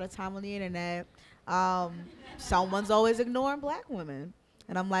lot of time on the internet, someone's always ignoring black women.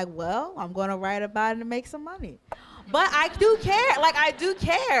 And I'm like, well, I'm going to write about it and make some money. But I do care. Like, I do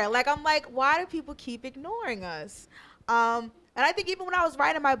care. Like, I'm like, why do people keep ignoring us? And I think even when I was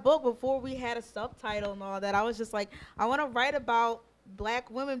writing my book, before we had a subtitle and all that, I was just like, I want to write about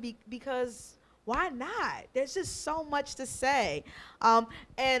black women because why not? There's just so much to say.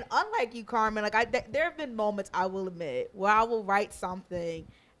 And unlike you, Carmen, like there have been moments, I will admit, where I will write something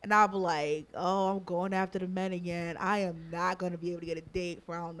and I'll be like, oh, I'm going after the men again. I am not going to be able to get a date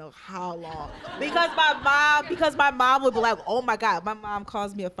for I don't know how long. Because my mom would be like, oh my God. My mom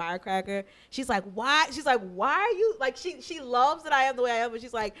calls me a firecracker. She's like, why? She's like, why are you, like, she loves that I am the way I am, but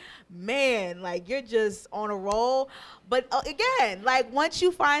she's like, man, like, you're just on a roll. But again, like, once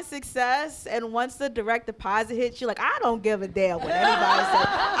you find success and once the direct deposit hits you, like, I don't give a damn what anybody says.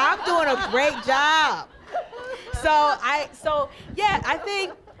 I'm doing a great job. So yeah, I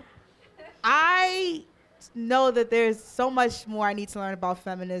think I know that there's so much more I need to learn about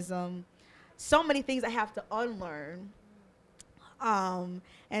feminism, so many things I have to unlearn.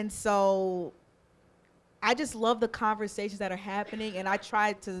 And so I just love the conversations that are happening, and I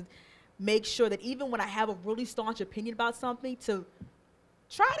try to make sure that even when I have a really staunch opinion about something, to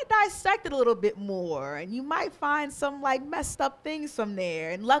try to dissect it a little bit more, and you might find some like messed up things from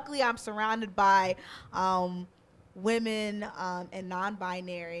there. And luckily I'm surrounded by women and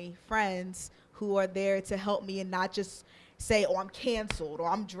non-binary friends who are there to help me and not just say, oh, I'm canceled or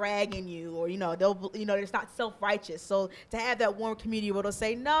I'm dragging you, or, it's not self-righteous. So to have that warm community where they'll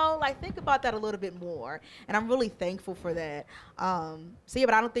say, no, like, think about that a little bit more. And I'm really thankful for that. So yeah,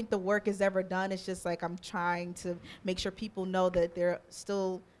 but I don't think the work is ever done. It's just like I'm trying to make sure people know that there are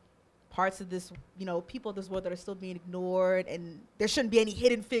still parts of this, people of this world that are still being ignored, and there shouldn't be any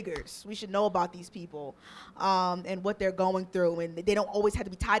hidden figures. We should know about these people and what they're going through, and they don't always have to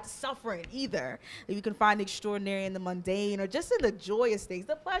be tied to suffering either. That you can find the extraordinary in the mundane, or just in the joyous things,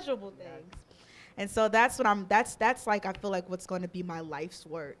 the pleasurable things. And so that's what that's like, I feel like what's going to be my life's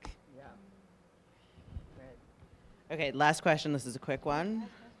work. Yeah. Okay, last question. This is a quick one.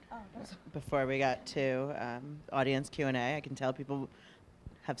 Before we got to audience Q&A, I can tell people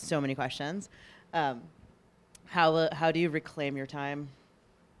have so many questions. How do you reclaim your time?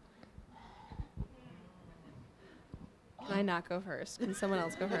 Can I not go first? Can someone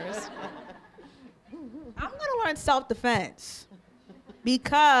else go first? I'm going to learn self-defense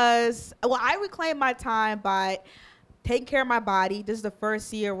because, I reclaim my time by taking care of my body. This is the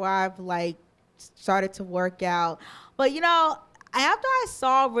first year where I've like started to work out. But after I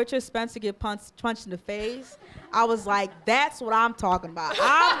saw Richard Spencer get punched in the face, I was like, that's what I'm talking about.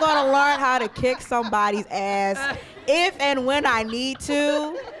 I'm going to learn how to kick somebody's ass if and when I need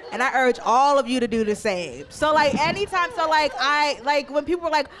to. And I urge all of you to do the same. So like anytime, when people were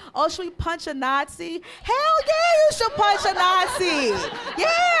like, oh, should we punch a Nazi? Hell yeah, you should punch a Nazi.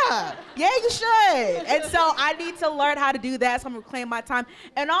 Yeah, you should. And so I need to learn how to do that, so I'm gonna reclaim my time.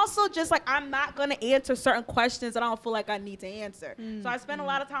 And also just like, I'm not gonna answer certain questions that I don't feel like I need to answer. So I spend a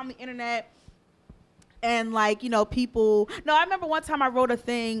lot of time on the internet. And people. No, I remember one time I wrote a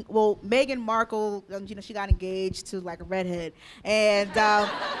thing. Well, Meghan Markle, she got engaged to like a redhead, and so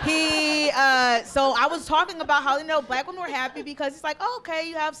I was talking about how black women were happy because it's like, oh, okay,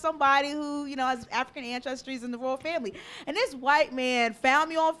 you have somebody who has African ancestries in the royal family, and this white man found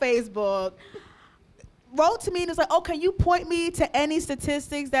me on Facebook, wrote to me and was like, oh, can you point me to any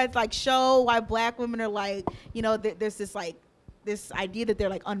statistics that like show why black women are like, there's this like this idea that they're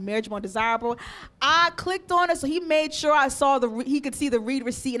like unmarriageable and desirable. I clicked on it, so he made sure I saw he could see the read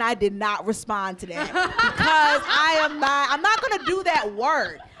receipt, and I did not respond to that because I'm not gonna do that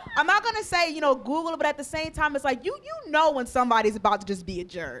work. I'm not gonna say, Google it, but at the same time, it's like, you know when somebody's about to just be a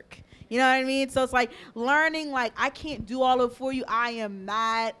jerk. You know what I mean? So it's like learning, like, I can't do all of it for you.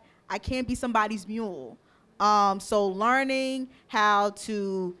 I can't be somebody's mule. So learning how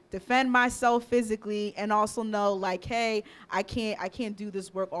to defend myself physically and also know like, hey, I can't do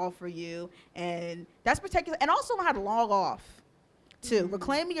this work all for you. And that's particular. And also know how to log off too.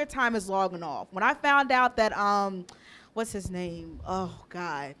 Reclaiming your time is logging off. When I found out that, what's his name? Oh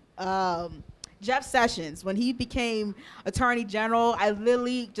God. Jeff Sessions, when he became Attorney General, I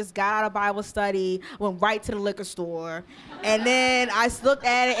literally just got out of Bible study, went right to the liquor store, and then I looked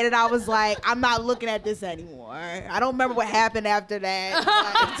at it and I was like, I'm not looking at this anymore. I don't remember what happened after that.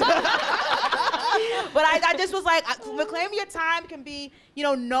 But I just was like, reclaiming your time can be,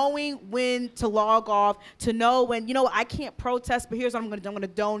 knowing when to log off, to know when, I can't protest, but here's what I'm gonna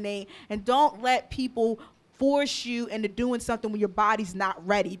donate, and don't let people force you into doing something when your body's not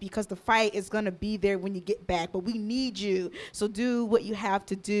ready, because the fight is going to be there when you get back, but we need you. So do what you have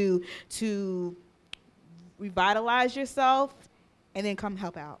to do to revitalize yourself and then come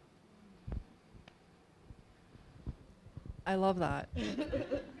help out. I love that.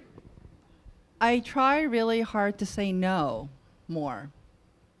 I try really hard to say no more.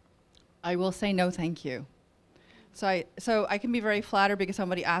 I will say no, thank you. So I can be very flattered because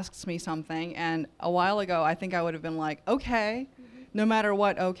somebody asks me something, and a while ago I think I would have been like, okay, no matter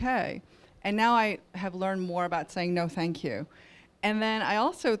what, okay. And now I have learned more about saying no, thank you. And then I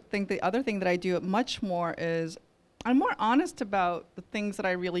also think the other thing that I do much more is I'm more honest about the things that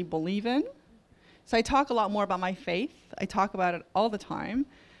I really believe in. So I talk a lot more about my faith. I talk about it all the time.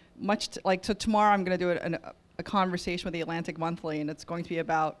 So tomorrow I'm going to do a conversation with the Atlantic Monthly, and it's going to be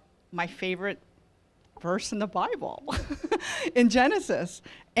about my favorite verse in the Bible, in Genesis.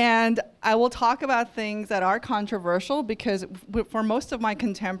 And I will talk about things that are controversial because for most of my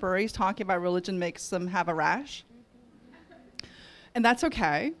contemporaries, talking about religion makes them have a rash. And that's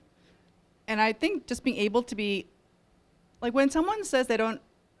okay. And I think just being able to be, like when someone says they don't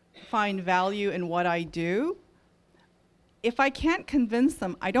find value in what I do, if I can't convince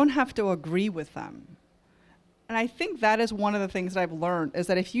them, I don't have to agree with them. And I think that is one of the things that I've learned, is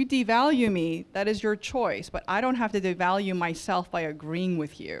that if you devalue me, that is your choice, but I don't have to devalue myself by agreeing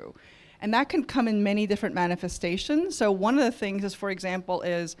with you. And that can come in many different manifestations. So one of the things is, for example,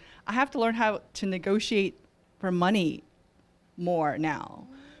 is I have to learn how to negotiate for money more now,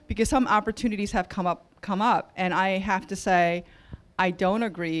 because some opportunities have come up, and I have to say, I don't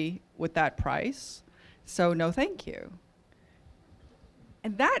agree with that price, so no thank you.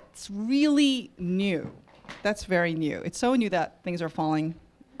 And that's really new. That's very new. It's so new that things are falling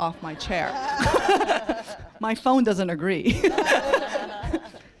off my chair. My phone doesn't agree.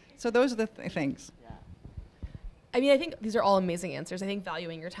 So those are the things. Yeah. I mean, I think these are all amazing answers. I think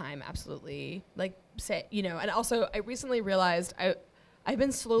valuing your time, absolutely. And also I recently realized I've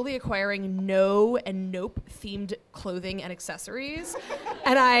been slowly acquiring no and nope themed clothing and accessories.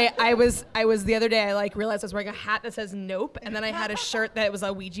 And I was the other day, I realized I was wearing a hat that says nope, and then I had a shirt that was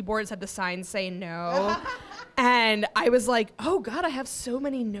a Ouija board that had the sign say no. And I was like, oh God, I have so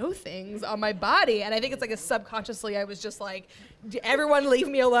many no things on my body. And I think it's subconsciously I was just like, everyone leave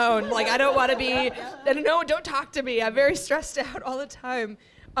me alone. I don't want to be, no, don't talk to me. I'm very stressed out all the time.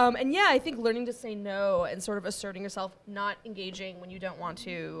 And yeah, I think learning to say no and sort of asserting yourself, not engaging when you don't want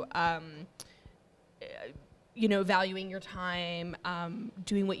to, valuing your time,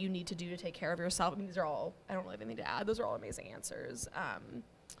 doing what you need to do to take care of yourself. I mean, these are all, I don't really have anything to add. Those are all amazing answers.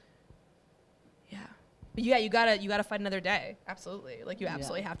 Yeah. But yeah, you gotta fight another day. Absolutely. You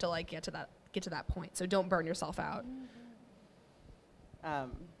absolutely have to get to that point. So don't burn yourself out.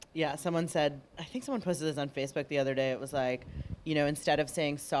 Yeah, someone said, I think someone posted this on Facebook the other day. It was instead of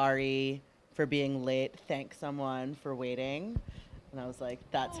saying sorry for being late, thank someone for waiting. And I was like,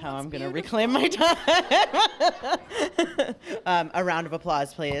 that's how I'm going to reclaim my time. A round of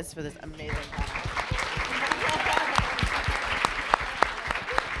applause, please, for this amazing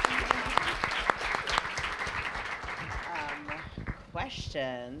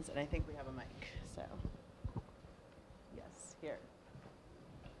questions, and I think we have a mic, so yes, here.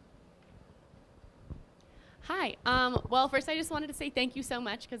 Hi. Well, first I just wanted to say thank you so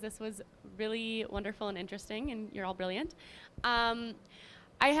much because this was really wonderful and interesting, and you're all brilliant. I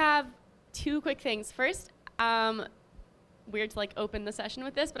have two quick things. First, weird to open the session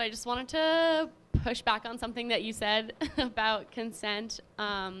with this, but I just wanted to push back on something that you said about consent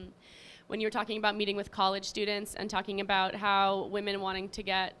when you were talking about meeting with college students and talking about how women wanting to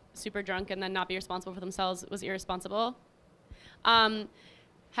get super drunk and then not be responsible for themselves was irresponsible.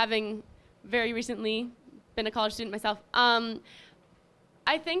 Having very recently been a college student myself,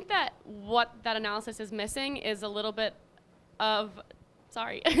 I think that what that analysis is missing is a little bit of,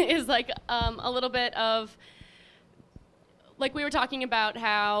 is a little bit of, we were talking about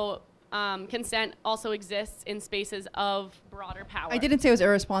how consent also exists in spaces of broader power. I didn't say it was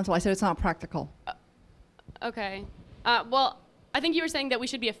irresponsible. I said it's not practical. Okay. Well, I think you were saying that we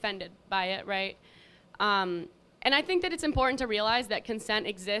should be offended by it, right? And I think that it's important to realize that consent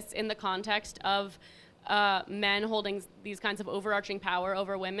exists in the context of men holding these kinds of overarching power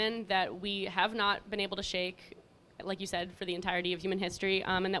over women that we have not been able to shake, like you said, for the entirety of human history,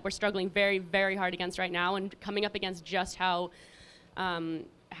 and that we're struggling very, very hard against right now, and coming up against just how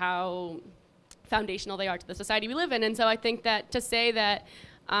foundational they are to the society we live in. And so I think that to say that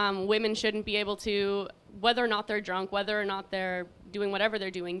women shouldn't be able to, whether or not they're drunk, whether or not they're doing whatever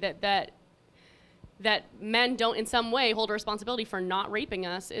they're doing, that men don't in some way hold a responsibility for not raping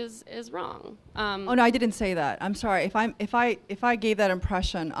us is wrong. Oh no, I didn't say that. I'm sorry. If I gave that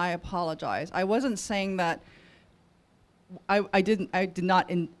impression, I apologize. I wasn't saying that. I did not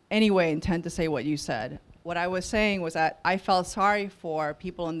in any way intend to say what you said. What I was saying was that I felt sorry for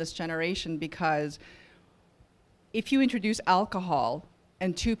people in this generation, because if you introduce alcohol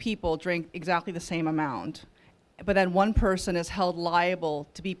and two people drink exactly the same amount, but then one person is held liable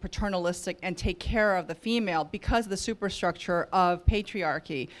to be paternalistic and take care of the female because of the superstructure of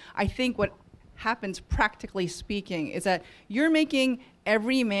patriarchy, I think what happens, practically speaking, is that you're making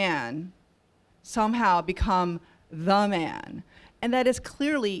every man somehow become the man. And that is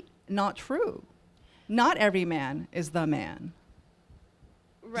clearly not true. Not every man is the man.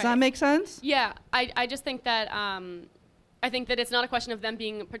 Right. Does that make sense? Yeah, I just think that I think that it's not a question of them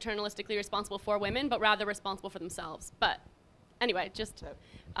being paternalistically responsible for women, but rather responsible for themselves. But anyway, just,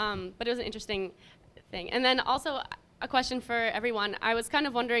 but it was an interesting thing. And then also a question for everyone. I was kind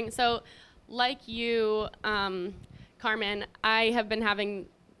of wondering, so like you, Carmen, I have been having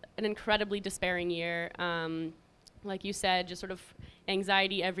an incredibly despairing year. Like you said, just sort of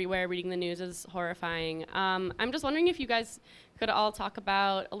anxiety everywhere. Reading the news is horrifying. I'm just wondering if you guys could all talk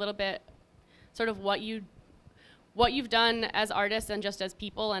about a little bit sort of what you've done as artists and just as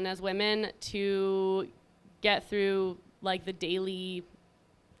people and as women to get through like the daily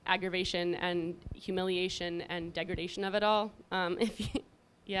aggravation and humiliation and degradation of it all.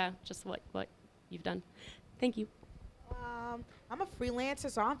 Yeah, just what you've done. Thank you. I'm a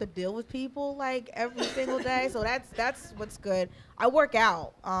freelancer, so I don't have to deal with people like every single day. So that's what's good. I work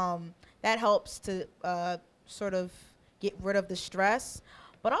out. That helps to sort of get rid of the stress.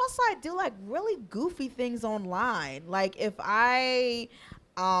 But also I do like really goofy things online. Like if I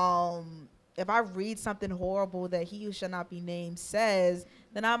read something horrible that he who shall not be named says,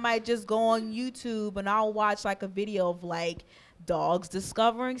 then I might just go on YouTube and I'll watch like a video of like dogs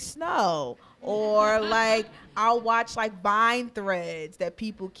discovering snow, or like I'll watch like Vine threads that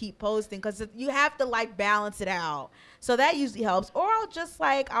people keep posting, because you have to like balance it out. So that usually helps. Or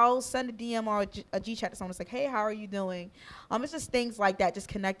I'll send a DM or a G chat to someone. It's like, hey, how are you doing? It's just things like that, just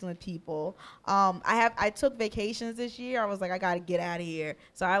connecting with people. I took vacations this year. I was like, I gotta get out of here.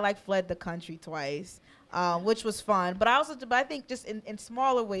 So I like fled the country twice. Which was fun. But I think just in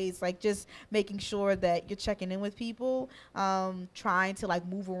smaller ways, like just making sure that you're checking in with people, trying to like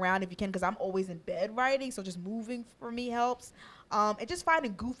move around if you can, because I'm always in bed writing, so just moving for me helps. And just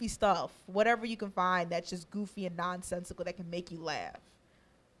finding goofy stuff, whatever you can find that's just goofy and nonsensical that can make you laugh.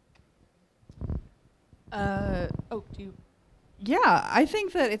 Yeah, I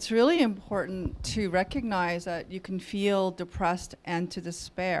think that it's really important to recognize that you can feel depressed and to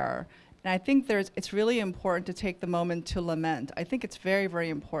despair. And I think it's really important to take the moment to lament. I think it's very, very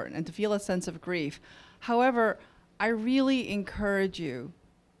important, and to feel a sense of grief. However, I really encourage you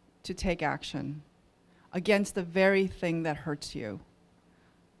to take action against the very thing that hurts you.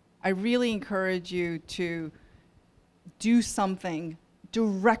 I really encourage you to do something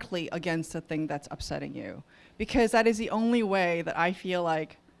directly against the thing that's upsetting you, because that is the only way that I feel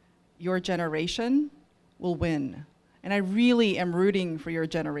like your generation will win. And I really am rooting for your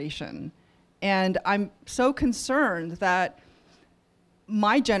generation. And I'm so concerned that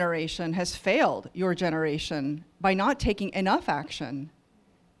my generation has failed your generation by not taking enough action.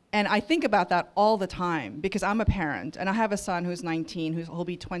 And I think about that all the time, because I'm a parent and I have a son who's 19, who'll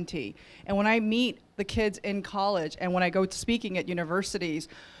be 20. And when I meet the kids in college and when I go speaking at universities,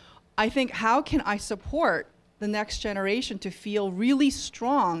 I think, how can I support the next generation to feel really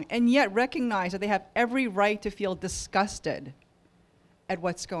strong and yet recognize that they have every right to feel disgusted at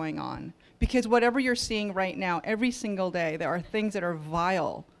what's going on? Because whatever you're seeing right now, every single day, there are things that are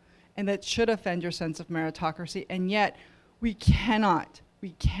vile and that should offend your sense of meritocracy, and yet we cannot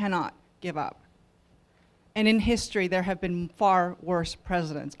give up. And in history, there have been far worse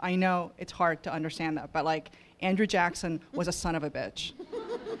presidents. I know it's hard to understand that, but like Andrew Jackson was a son of a bitch.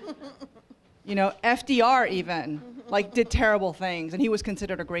 You know, FDR even like did terrible things, and he was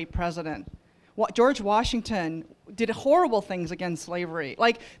considered a great president. George Washington did horrible things against slavery.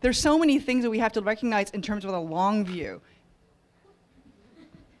 Like, there's so many things that we have to recognize in terms of a long view.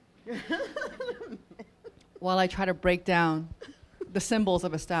 While I try to break down the symbols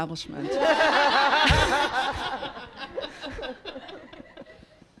of establishment.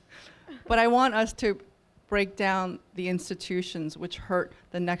 But I want us to break down the institutions which hurt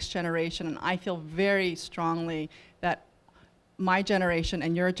the next generation, and I feel very strongly that my generation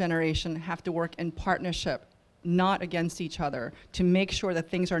and your generation have to work in partnership, not against each other, to make sure that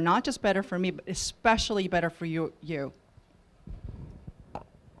things are not just better for me, but especially better for you.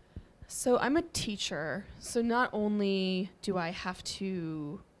 So I'm a teacher, so not only do I have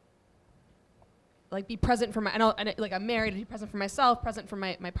to like be present for I'm married, to be present for myself, present for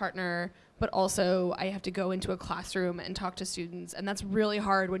my partner, but also I have to go into a classroom and talk to students, and that's really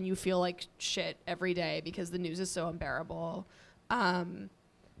hard when you feel like shit every day because the news is so unbearable. And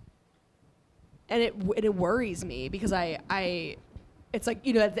it worries me because it's like,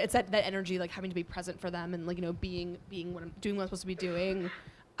 you know, it's that energy, like having to be present for them and like, you know, being what I'm doing, what I'm supposed to be doing.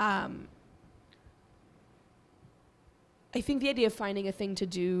 I think the idea of finding a thing to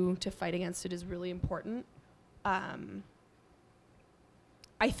do to fight against it is really important. I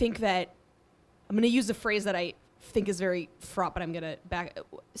think that I'm going to use a phrase that I think is very fraught, but I'm going to back.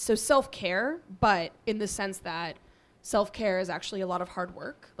 So self-care, but in the sense that self-care is actually a lot of hard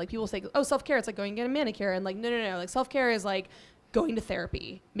work. Like people say, oh, self-care, it's like going to get a manicure. And like, no. Like self-care is like going to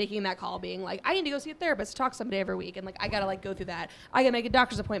therapy, making that call, being like, I need to go see a therapist, talk to somebody every week. And like, I got to like go through that. I got to make a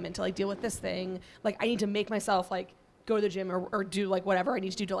doctor's appointment to like deal with this thing. Like I need to make myself like go to the gym or do like whatever I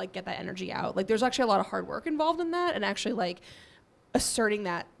need to do to like get that energy out. Like there's actually a lot of hard work involved in that, and actually like asserting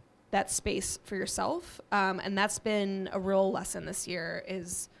that space for yourself. And that's been a real lesson this year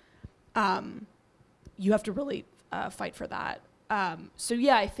is you have to really fight for that. So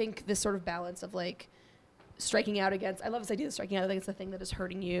yeah, I think this sort of balance of like striking out against, I love this idea of striking out against the thing that is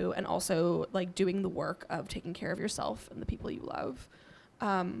hurting you, and also like doing the work of taking care of yourself and the people you love.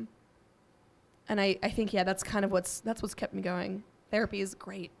 And I think, yeah, that's kind of what's kept me going. Therapy is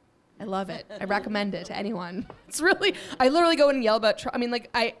great. I love it. I recommend it to anyone. It's really, I literally go in and yell about,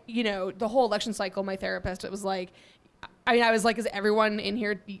 the whole election cycle, my therapist, it was like, I was like, is everyone in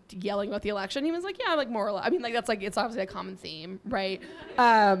here yelling about the election? He was like, yeah, like more or less. I mean, like, that's like, it's obviously a common theme, right?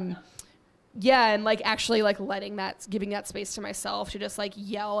 Yeah, and like actually like giving that space to myself to just like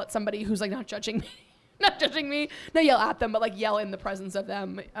yell at somebody who's like not judging me. Not yell at them, but like yell in the presence of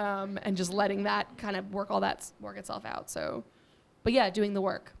them, and just letting that kind of work itself out. So, but yeah, doing the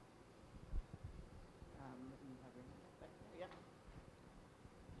work.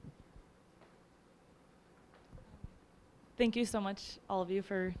 Thank you so much, all of you,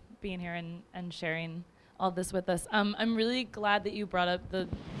 for being here and sharing all this with us. I'm really glad that you brought up the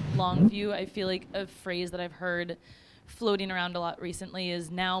long view. I feel like a phrase that I've heard floating around a lot recently is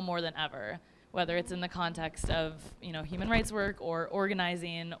now more than ever, whether it's in the context of, human rights work or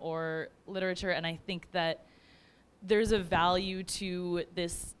organizing or literature. And I think that there's a value to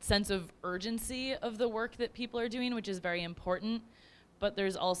this sense of urgency of the work that people are doing, which is very important. But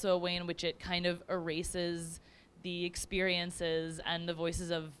there's also a way in which it kind of erases the experiences and the voices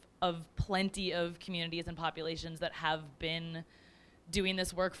of plenty of communities and populations that have been doing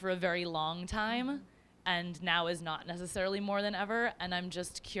this work for a very long time, and now is not necessarily more than ever. And I'm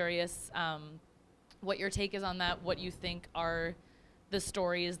just curious what your take is on that, what you think are the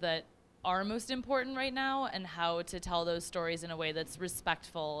stories that are most important right now, and how to tell those stories in a way that's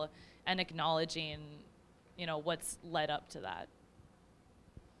respectful and acknowledging, what's led up to that.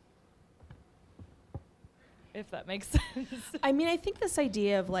 If that makes sense. I mean, I think this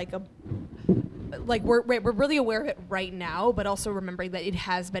idea of we're really aware of it right now, but also remembering that it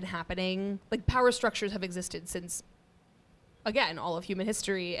has been happening. Like power structures have existed since, again, all of human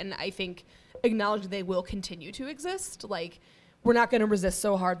history, and I think acknowledging they will continue to exist. Like we're not going to resist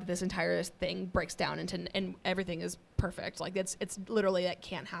so hard that this entire thing breaks down and everything is perfect. Like it's literally, that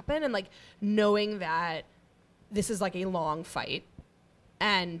can't happen. And like knowing that this is like a long fight.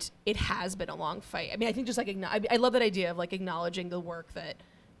 And it has been a long fight. I mean, I think just like, I love that idea of like acknowledging the work that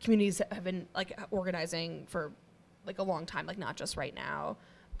communities have been like organizing for like a long time, like not just right now.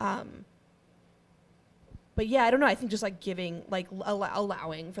 But yeah, I don't know. I think just like giving, like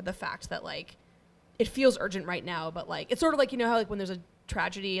allowing for the fact that like it feels urgent right now, but like it's sort of like, how like when there's a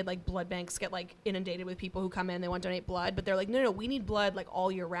tragedy and like blood banks get like inundated with people who come in, they want to donate blood, but they're like, no, we need blood like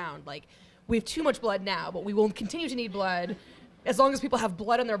all year round. Like we have too much blood now, but we will continue to need blood as long as people have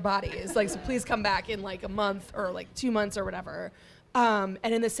blood in their bodies. Like, so please come back in like a month or like 2 months or whatever. And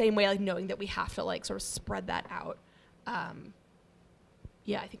in the same way, like knowing that we have to like sort of spread that out.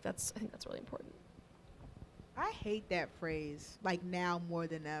 Yeah, I think that's really important. I hate that phrase, like now more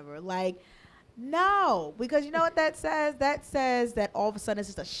than ever. Like, no, because you know what that says? That says that all of a sudden it's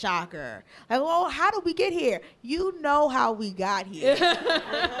just a shocker. Like, oh, how did we get here? You know how we got here.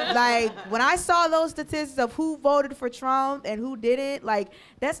 Like, when I saw those statistics of who voted for Trump and who didn't, like,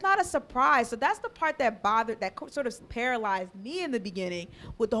 that's not a surprise. So that's the part that sort of paralyzed me in the beginning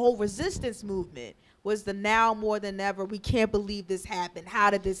with the whole resistance movement. Was the now more than ever, we can't believe this happened.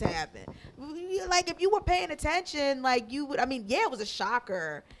 How did this happen? Like, if you were paying attention, like, you would, I mean, yeah, it was a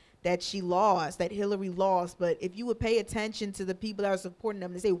shocker that she lost, that Hillary lost, but if you would pay attention to the people that are supporting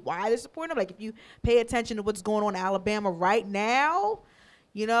them and say why they're supporting them, like if you pay attention to what's going on in Alabama right now,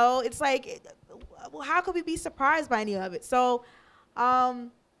 you know, it's like, well, how could we be surprised by any of it? So,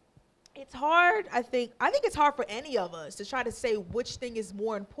 it's hard, I think it's hard for any of us to try to say which thing is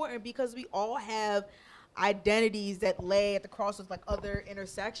more important because we all have identities that lay at the cross of like other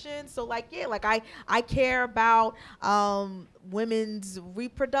intersections. So like, yeah, like I care about women's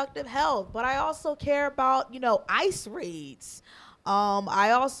reproductive health, but I also care about, you know, ICE raids.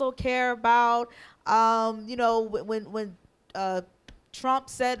 I also care about, you know, when Trump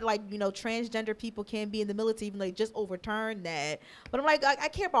said, like, you know, transgender people can't be in the military, even though they just overturned that. But I'm like, I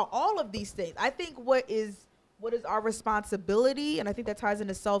care about all of these things. I think what is our responsibility, and I think that ties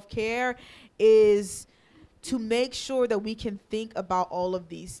into self-care, is to make sure that we can think about all of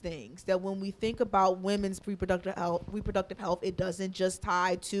these things. That when we think about women's reproductive health, it doesn't just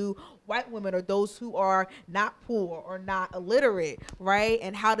tie to white women or those who are not poor or not illiterate, right?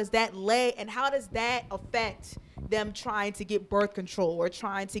 And how does that affect them trying to get birth control or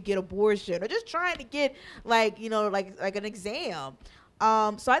trying to get abortion or just trying to get, like, you know, like an exam.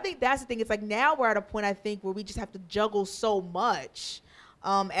 So I think that's the thing. It's like now we're at a point, I think, where we just have to juggle so much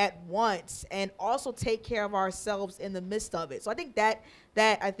at once and also take care of ourselves in the midst of it. So I think that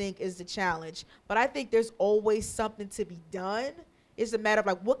I think is the challenge. But I think there's always something to be done. It's a matter of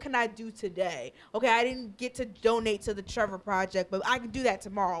like, what can I do today? Okay, I didn't get to donate to the Trevor Project, but I can do that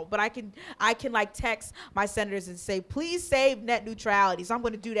tomorrow. But I can like text my senators and say, please save net neutrality. So I'm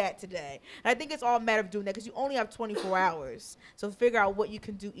going to do that today. And I think it's all a matter of doing that because you only have 24 hours. So figure out what you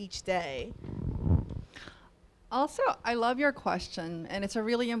can do each day. Also, I love your question, and it's a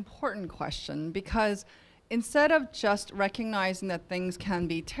really important question because instead of just recognizing that things can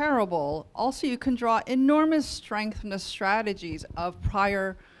be terrible, also you can draw enormous strength from the strategies of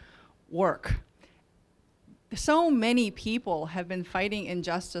prior work. So many people have been fighting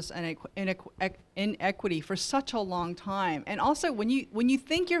injustice and inequity for such a long time. And also, when you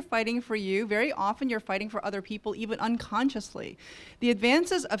think you're fighting for you, very often you're fighting for other people, even unconsciously. The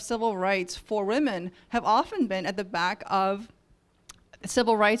advances of civil rights for women have often been at the back of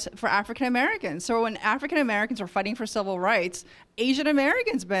civil rights for African Americans. So when African Americans were fighting for civil rights, Asian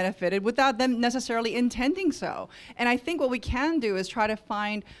Americans benefited without them necessarily intending so. And I think what we can do is try to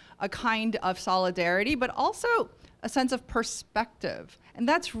find a kind of solidarity, but also a sense of perspective. And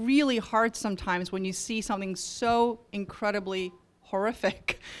that's really hard sometimes when you see something so incredibly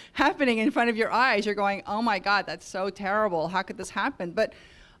horrific happening in front of your eyes. You're going, oh my God, that's so terrible. How could this happen? But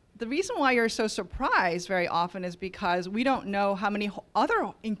the reason why you're so surprised very often is because we don't know how many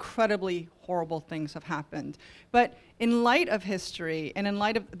other incredibly horrible things have happened. But in light of history and in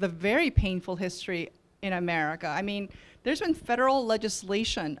light of the very painful history in America, I mean, there's been federal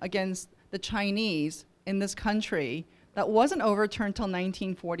legislation against the Chinese in this country that wasn't overturned until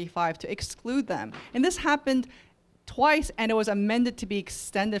 1945 to exclude them. And this happened twice, and it was amended to be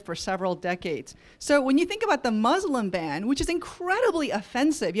extended for several decades. So when you think about the Muslim ban, which is incredibly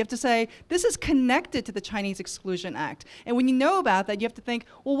offensive, you have to say, this is connected to the Chinese Exclusion Act. And when you know about that, you have to think,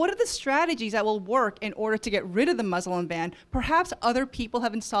 well, what are the strategies that will work in order to get rid of the Muslim ban? Perhaps other people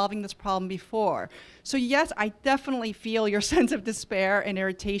have been solving this problem before. So yes, I definitely feel your sense of despair and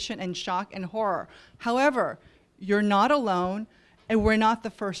irritation and shock and horror. However, you're not alone, and we're not the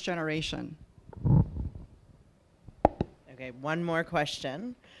first generation. Okay, one more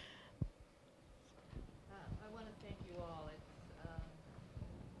question. I want to thank you all.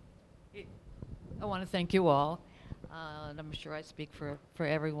 I want to thank you all, and I'm sure I speak for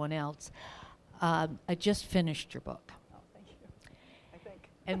everyone else. I just finished your book. Oh, thank you. I think.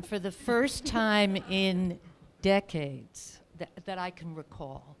 And for the first time in decades that I can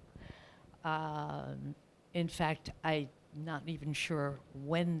recall, in fact, I'm not even sure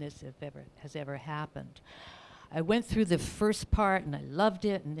when this has ever happened. I went through the first part and I loved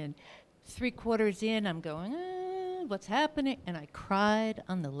it, and then 3/4 in, I'm going, what's happening? And I cried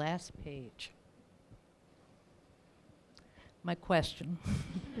on the last page. My question.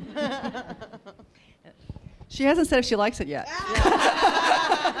 She hasn't said if she likes it yet.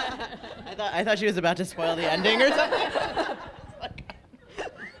 I thought she was about to spoil the ending or something.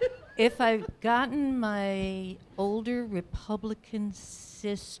 If I've gotten my older Republican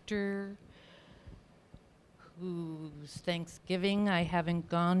sister, whose Thanksgiving I haven't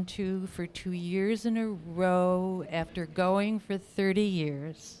gone to for 2 years in a row after going for 30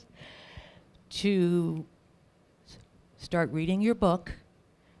 years, to start reading your book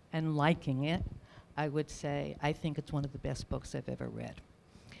and liking it, I would say I think it's one of the best books I've ever read.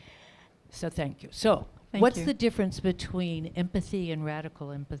 So thank you. So what's the difference between empathy and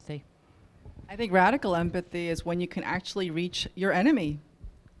radical empathy? I think radical empathy is when you can actually reach your enemy.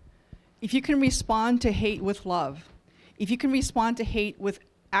 If you can respond to hate with love, if you can respond to hate with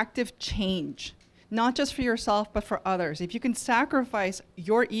active change, not just for yourself, but for others, if you can sacrifice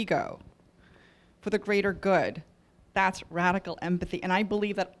your ego for the greater good, that's radical empathy. And I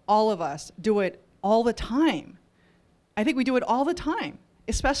believe that all of us do it all the time. I think we do it all the time,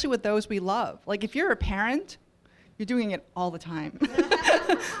 especially with those we love. Like if you're a parent, you're doing it all the time.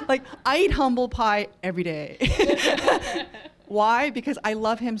 Like I eat humble pie every day. Why? Because I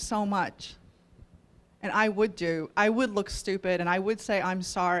love him so much. And I would look stupid and I would say I'm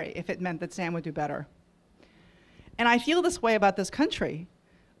sorry if it meant that Sam would do better. And I feel this way about this country.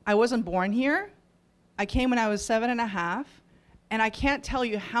 I wasn't born here. I came when I was 7.5, and I can't tell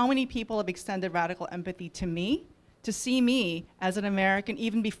you how many people have extended radical empathy to me, to see me as an American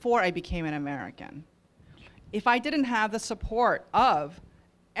even before I became an American. If I didn't have the support of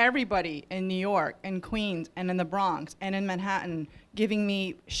everybody in New York and Queens and in the Bronx and in Manhattan giving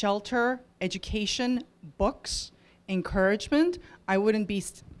me shelter, education, books, encouragement, I wouldn't be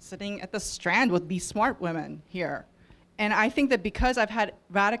sitting at the Strand with Be Smart women here. And I think that because I've had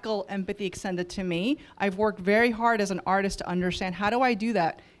radical empathy extended to me, I've worked very hard as an artist to understand how do I do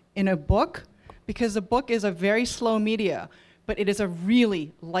that in a book, because the book is a very slow media, but it is a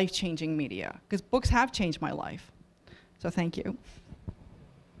really life-changing media, because books have changed my life. So thank you.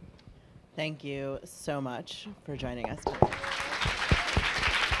 Thank you so much for joining us today.